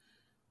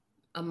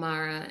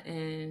Amara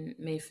and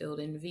Mayfield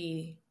and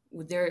V,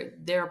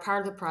 they're a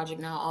part of the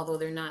project now, although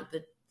they're not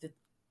the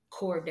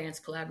core dance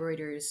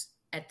collaborators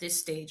at this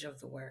stage of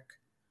the work.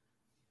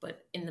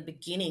 But in the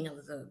beginning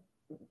of the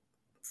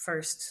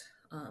first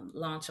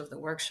launch of the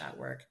workshop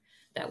work,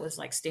 that was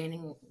like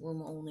standing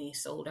room only,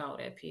 sold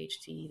out at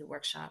PHT. The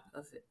workshop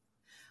of it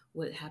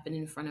would happen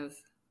in front of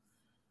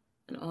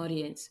an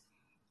audience.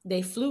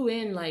 They flew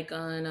in like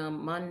on a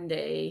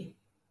Monday.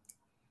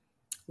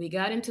 We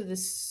got into the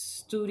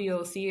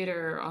studio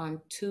theater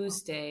on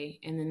Tuesday,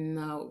 and then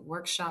the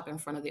workshop in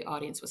front of the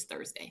audience was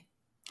Thursday.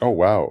 Oh,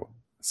 wow.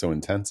 So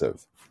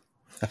intensive.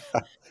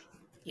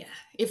 Yeah.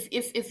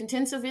 If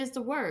intensive is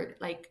the word,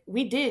 like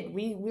we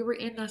were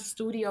in a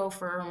studio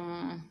for,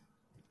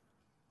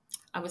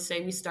 I would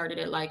say we started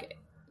at like,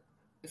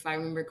 if I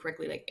remember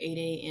correctly, like 8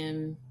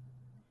 a.m.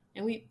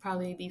 and we'd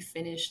probably be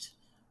finished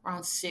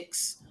around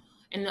 6.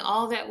 And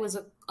all that was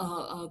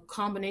a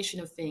combination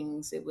of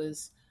things. It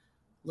was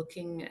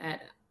looking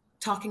at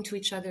talking to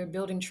each other,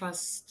 building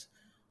trust,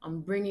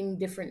 bringing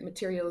different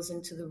materials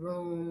into the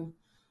room,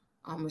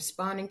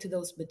 responding to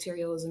those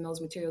materials. And those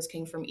materials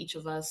came from each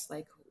of us.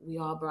 Like we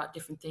all brought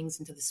different things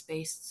into the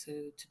space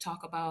to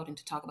talk about and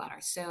to talk about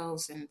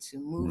ourselves and to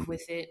move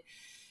with it.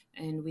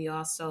 And we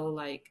also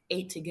like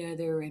ate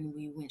together and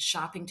we went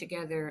shopping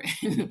together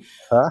and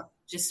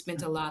just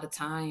spent a lot of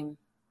time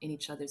in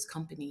each other's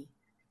company.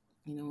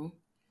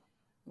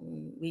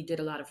 We did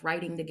a lot of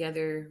writing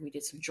together. We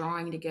did some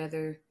drawing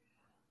together.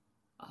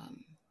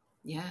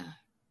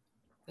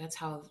 That's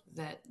how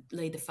that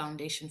laid the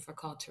foundation for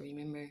Call to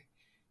Remember.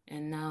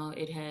 And now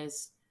it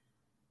has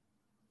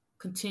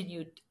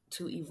continued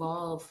to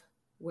evolve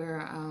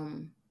where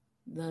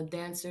the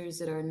dancers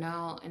that are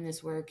now in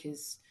this work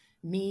is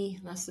me,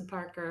 Leslie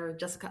Parker,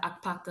 Jessica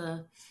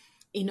Akpaka,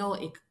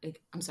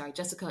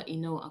 Jessica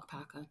Ino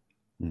Akpaka,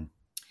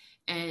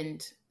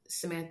 and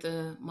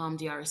Samantha Mom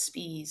Diara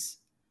Spees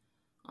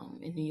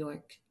in New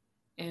York.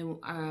 And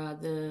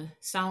the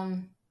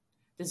sound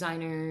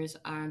designers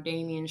are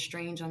Damian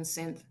Strange on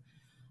synth,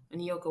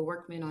 Nyoko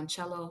Workman on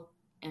cello,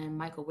 and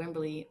Michael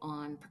Wembley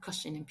on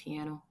percussion and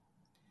piano.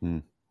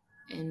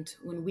 And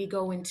when we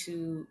go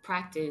into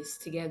practice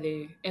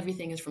together,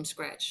 everything is from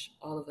scratch.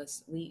 All of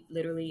us, we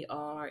literally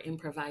are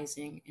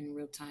improvising in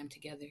real time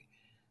together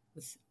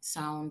with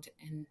sound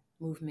and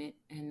movement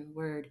and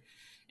word.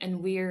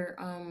 And we're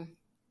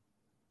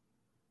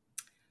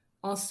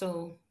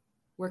also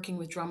working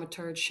with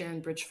dramaturg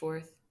Sharon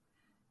Bridgeforth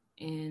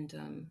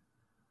and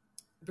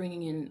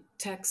bringing in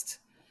text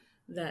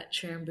that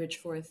Sharon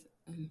Bridgeforth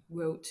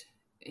wrote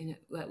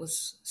that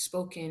was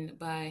spoken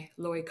by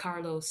Lori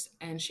Carlos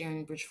and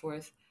Sharon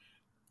Bridgeforth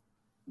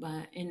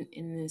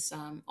in this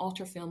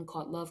altar film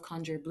called Love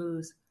Conjure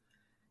Blues.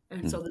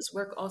 And so this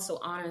work also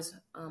honors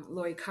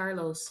Lori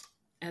Carlos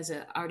as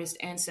an artist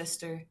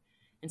ancestor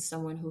and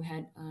someone who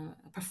had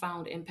a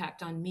profound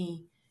impact on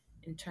me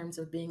in terms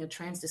of being a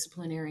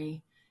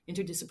interdisciplinary,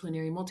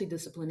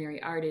 multidisciplinary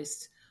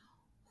artist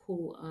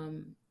who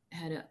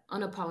had an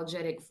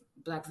unapologetic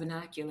Black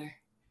vernacular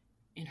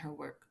in her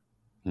work.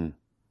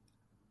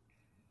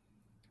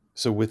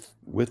 So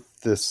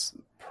with this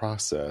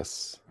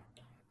process,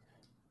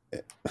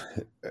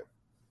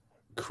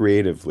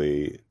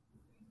 creatively,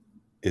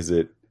 is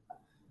it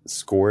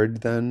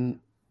scored then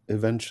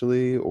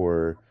eventually,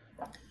 or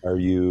are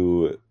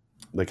you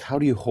like, how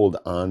do you hold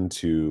on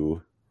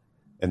to,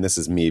 and this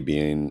is me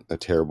being a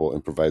terrible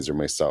improviser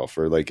myself,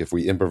 or like if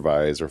we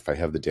improvise or if I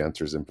have the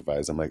dancers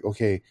improvise, I'm like,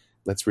 okay,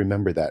 let's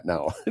remember that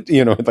now.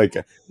 Like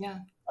Yeah.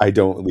 I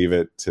don't leave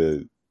it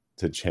to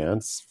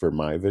chance for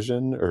my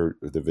vision or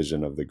the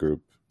vision of the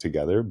group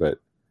together, but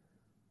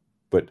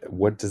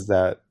what does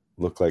that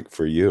look like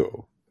for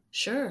you?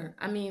 Sure.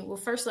 I mean, well,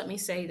 first let me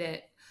say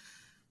that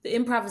the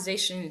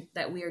improvisation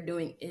that we are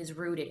doing is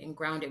rooted and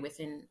grounded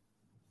within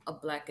a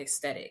Black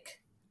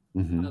aesthetic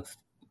of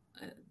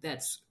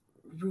that's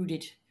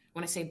rooted.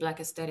 When I say Black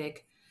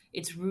aesthetic,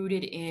 it's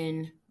rooted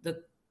in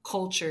the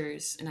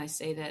cultures, and I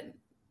say that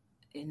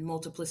in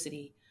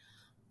multiplicity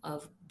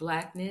of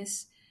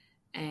Blackness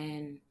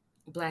and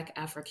Black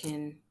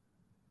African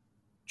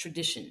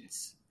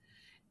traditions.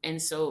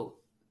 And so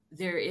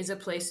there is a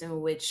place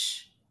in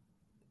which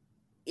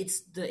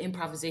it's the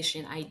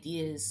improvisation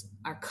ideas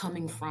are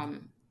coming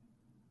from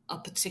a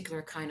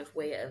particular kind of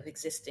way of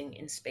existing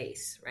in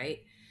space, right?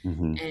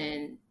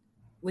 And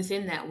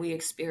within that, we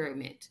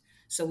experiment.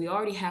 So we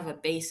already have a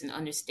base and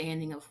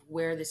understanding of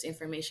where this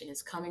information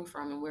is coming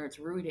from and where it's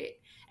rooted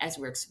as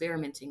we're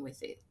experimenting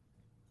with it.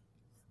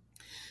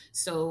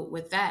 So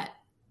with that,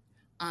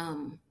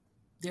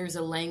 there's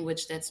a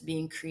language that's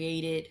being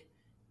created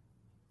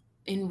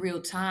in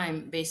real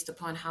time based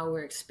upon how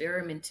we're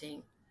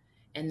experimenting.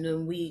 And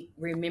then we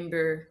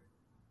remember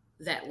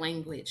that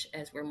language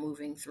as we're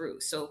moving through.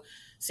 So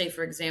say,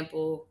 for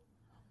example,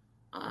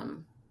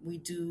 we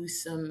do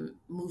some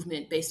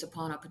movement based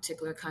upon a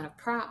particular kind of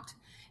prompt.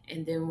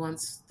 And then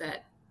once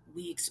that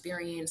we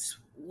experience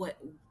what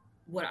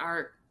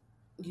our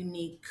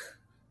unique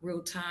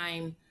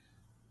real-time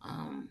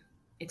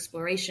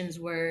explorations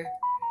were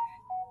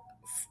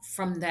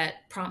from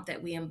that prompt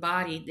that we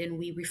embodied, then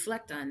we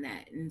reflect on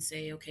that and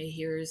say, okay,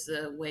 here's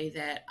the way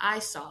that I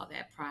saw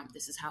that prompt.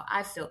 This is how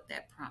I felt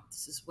that prompt.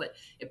 This is what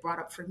it brought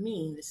up for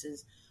me. This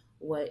is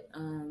what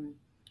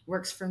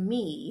works for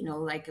me.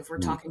 Like if we're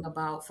talking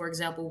about, for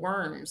example,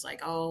 worms,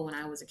 like, oh, when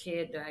I was a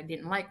kid, I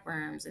didn't like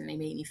worms and they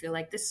made me feel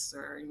like this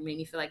or made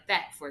me feel like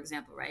that, for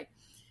example, right?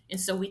 And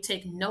so we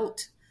take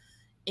note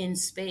in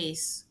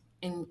space,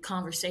 in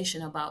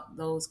conversation about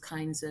those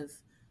kinds of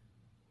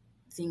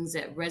things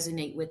that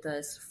resonate with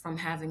us from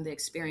having the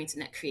experience,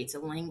 and that creates a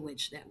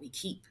language that we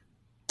keep.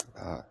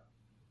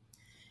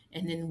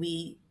 And then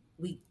we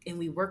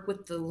work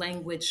with the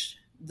language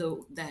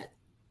that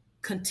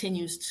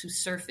continues to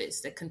surface,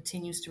 that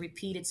continues to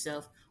repeat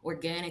itself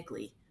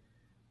organically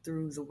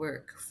through the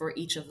work for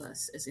each of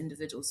us as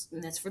individuals,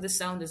 and that's for the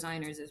sound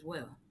designers as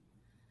well.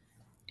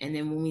 And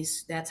then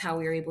that's how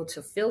we're able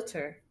to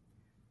filter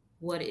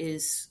what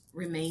is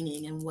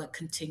remaining and what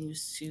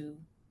continues to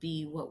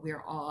be what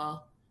we're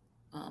all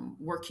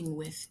working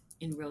with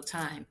in real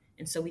time.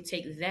 And so we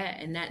take that,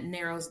 and that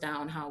narrows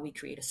down how we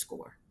create a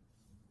score.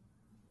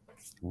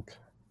 Okay.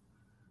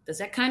 Does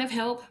that kind of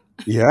help?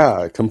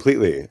 Yeah,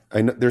 completely.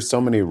 I know there's so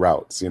many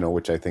routes,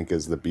 which I think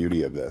is the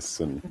beauty of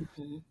this, and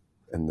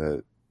and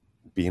the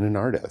being an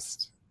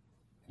artist,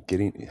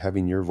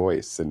 having your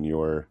voice and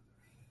your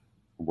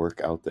work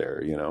out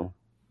there.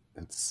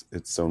 It's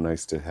so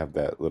nice to have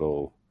that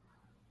little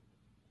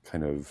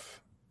kind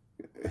of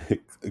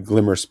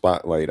glimmer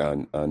spotlight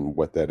on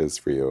what that is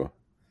for you.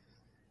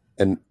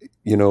 And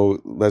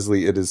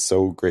Leslie, it is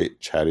so great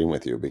chatting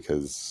with you,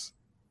 because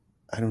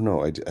I don't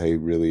know, I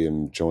really am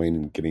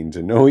enjoying getting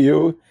to know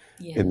you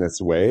in this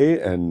way.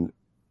 And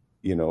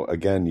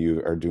again,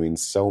 you are doing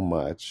so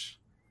much,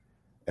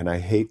 and I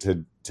hate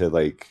to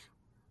like,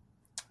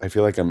 I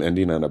feel like I'm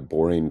ending on a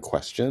boring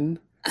question.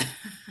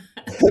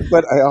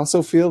 But I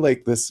also feel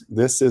like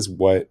this is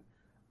what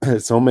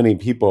so many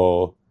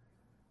people,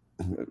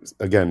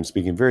 again,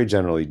 speaking very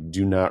generally,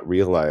 do not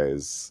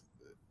realize,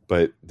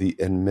 but the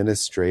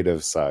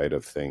administrative side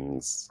of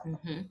things.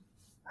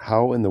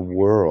 How in the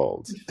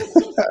world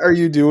are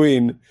you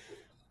doing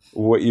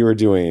what you are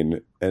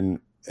doing? And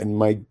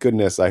my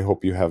goodness, I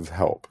hope you have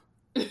help.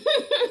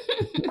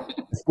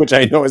 Which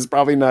I know is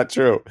probably not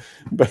true,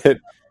 but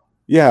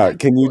yeah,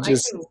 can you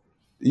just,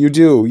 you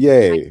do,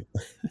 yay.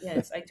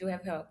 Yes, I do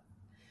have help.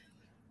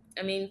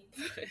 I mean,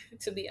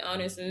 to be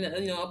honest,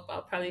 and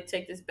I'll probably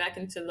take this back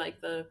into like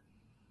the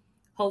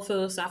whole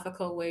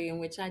philosophical way in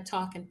which I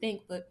talk and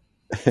think, but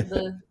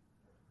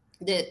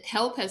the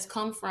help has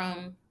come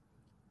from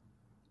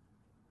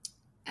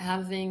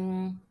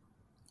having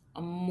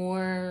a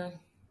more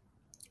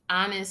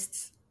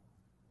honest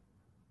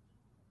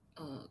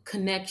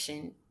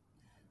connection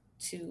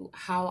to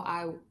how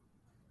I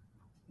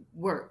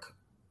work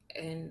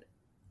and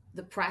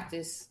the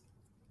practice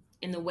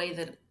in the way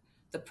that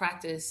the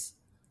practice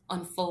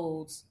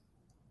unfolds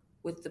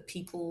with the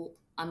people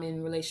I'm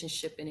in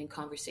relationship and in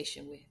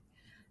conversation with.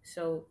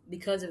 So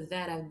because of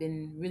that, I've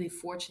been really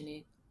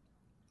fortunate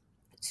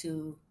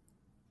to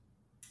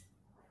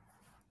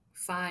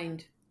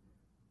find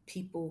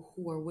people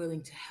who are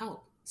willing to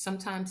help.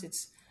 Sometimes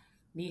it's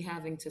me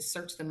having to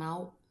search them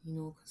out,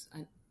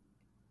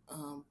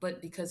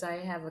 but because I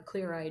have a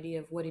clear idea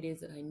of what it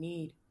is that I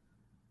need,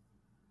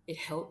 it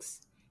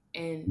helps.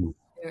 And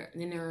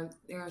there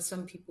are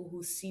some people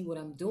who see what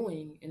I'm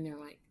doing and they're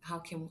like, how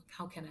can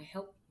I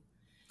help you?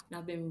 And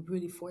I've been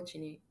really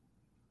fortunate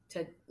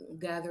to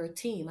gather a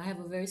team. I have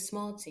a very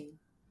small team,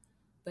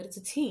 but it's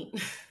a team.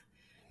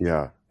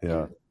 Yeah.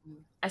 And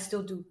I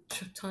still do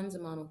tons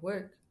amount of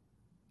work.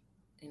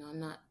 I'm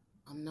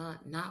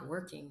not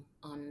working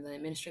on the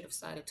administrative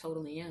side. I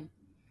totally am.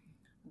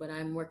 But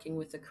I'm working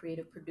with a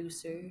creative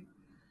producer,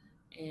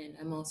 and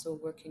I'm also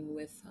working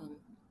with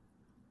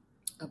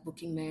a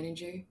booking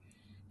manager.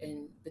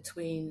 And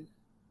between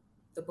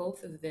the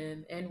both of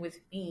them and with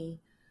me,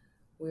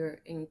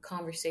 we're in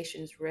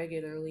conversations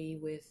regularly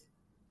with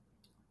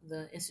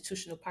the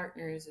institutional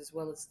partners as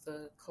well as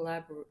the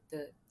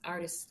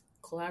artist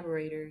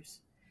collaborators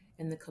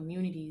and the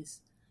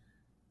communities.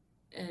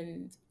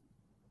 And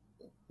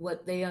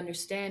what they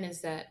understand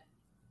is that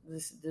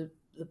the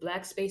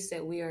Black space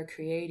that we are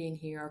creating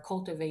here, are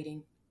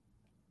cultivating,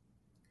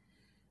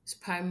 is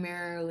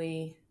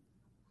primarily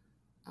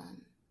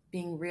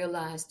being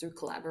realized through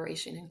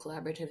collaboration and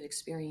collaborative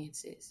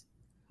experiences.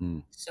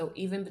 So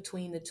even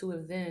between the two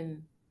of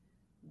them,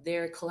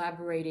 they're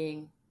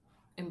collaborating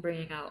and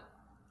bringing out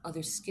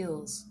other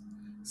skills.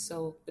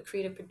 So the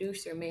creative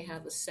producer may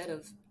have a set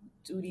of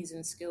duties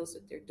and skills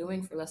that they're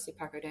doing for Leslie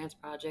Parker Dance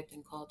Project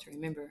and Call to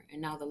Remember,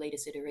 and now the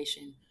latest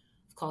iteration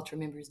of Call to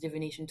Remember is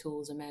Divination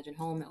Tools Imagine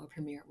Home that will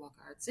premiere at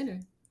Walker Art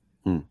Center.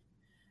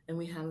 And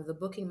we have the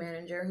booking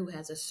manager who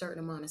has a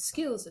certain amount of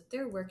skills that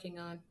they're working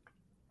on.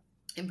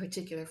 In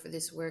particular for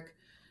this work,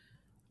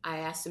 I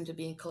asked them to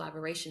be in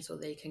collaboration so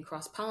they can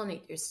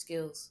cross-pollinate their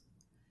skills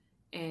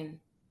and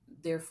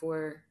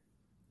therefore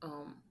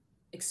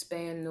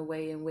expand the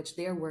way in which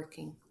they're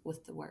working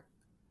with the work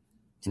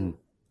too.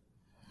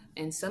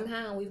 And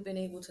somehow we've been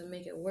able to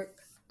make it work.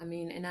 I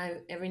mean, and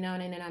every now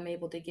and then I'm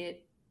able to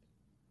get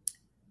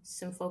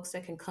some folks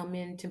that can come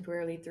in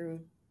temporarily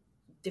through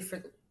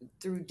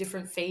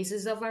different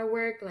phases of our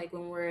work. Like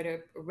when we're at a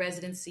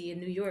residency in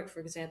New York, for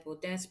example,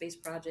 Dance Space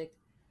Project,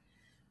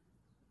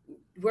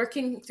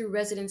 working through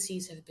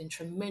residencies have been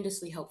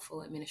tremendously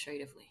helpful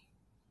administratively.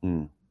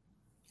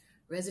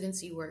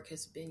 Residency work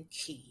has been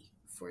key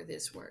for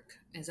this work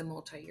as a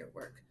multi-year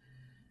work,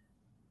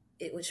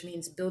 which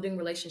means building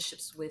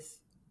relationships with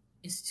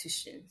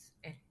institutions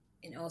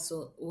and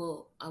also,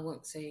 well, I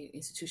won't say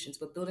institutions,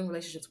 but building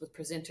relationships with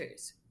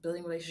presenters,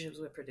 building relationships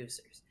with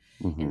producers.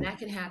 And that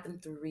can happen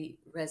through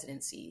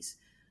residencies.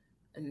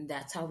 And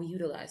that's how we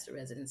utilize the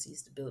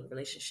residencies to build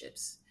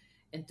relationships.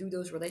 And through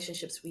those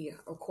relationships, we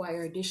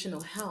acquire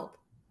additional help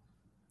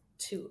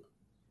to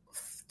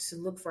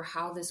look for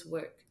how this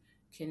work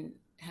can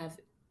have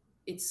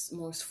its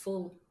most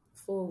full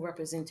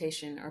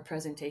representation or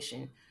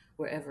presentation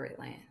wherever it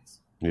lands.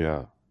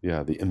 Yeah.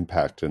 The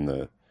impact and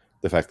the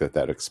fact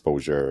that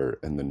exposure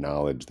and the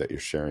knowledge that you're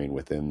sharing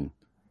within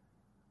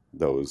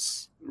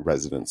those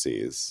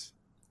residencies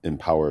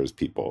empowers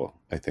people,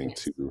 I think,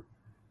 to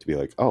be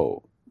like,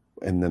 oh,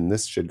 and then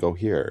this should go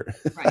here.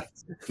 Right.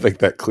 Like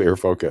that clear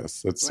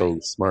focus. That's so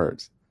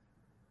smart.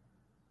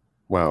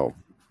 Wow.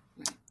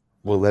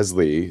 Well,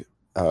 Leslie,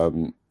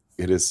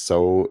 it is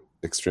so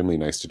extremely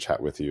nice to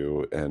chat with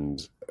you,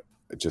 and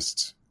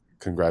just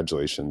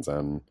congratulations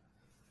on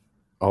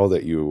all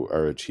that you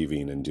are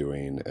achieving and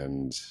doing.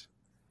 And,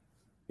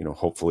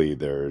 hopefully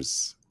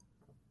there's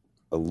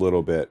a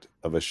little bit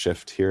of a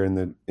shift here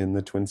in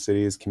the Twin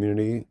Cities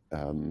community.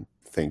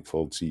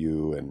 Thankful to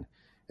you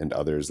and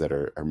others that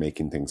are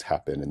making things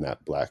happen in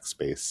that Black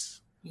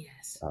space.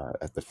 Yes.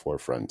 At the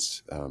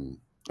forefront.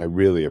 I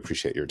really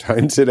appreciate your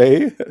time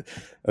today,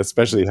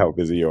 especially how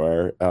busy you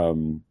are.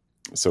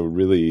 So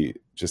really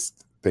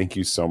just thank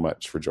you so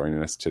much for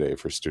joining us today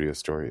for Studio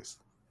Stories.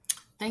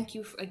 Thank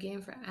you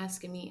again for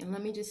asking me. And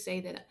let me just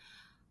say that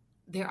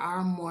there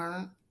are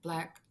more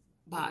Black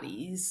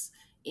bodies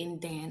in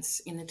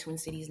dance in the Twin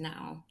Cities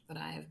now that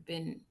I've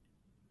been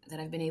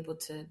able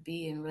to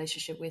be in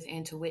relationship with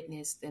and to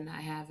witness than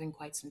I have in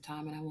quite some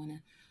time. And I want to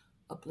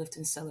uplift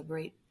and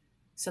celebrate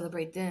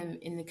them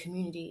in the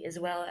community, as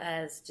well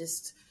as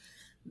just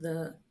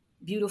the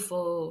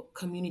beautiful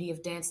community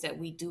of dance that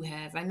we do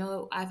have. I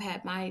know I've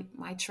had my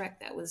trek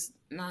that was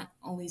not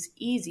always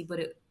easy, but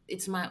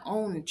it's my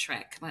own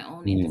trek, my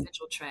own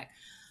individual trek.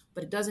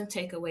 But it doesn't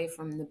take away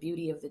from the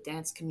beauty of the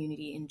dance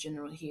community in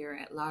general here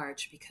at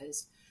large,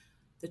 because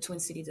the Twin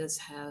Cities does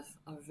have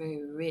a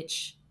very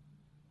rich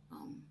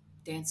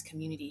dance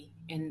community,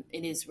 and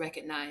it is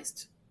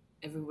recognized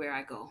everywhere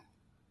I go.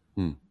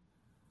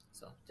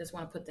 So just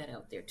want to put that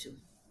out there too.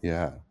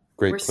 Yeah.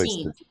 Great We're place.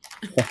 seen.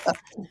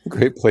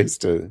 Great place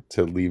to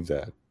leave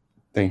that.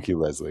 Thank you,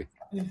 Leslie.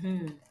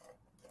 Mm-hmm.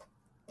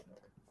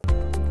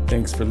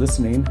 Thanks for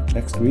listening.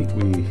 Next week,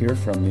 we hear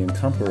from the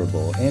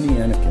incomparable Annie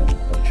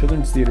Anakin of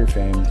children's theater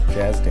fame,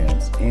 Jazz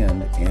Dance,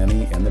 and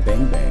Annie and the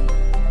Bang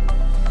Bang.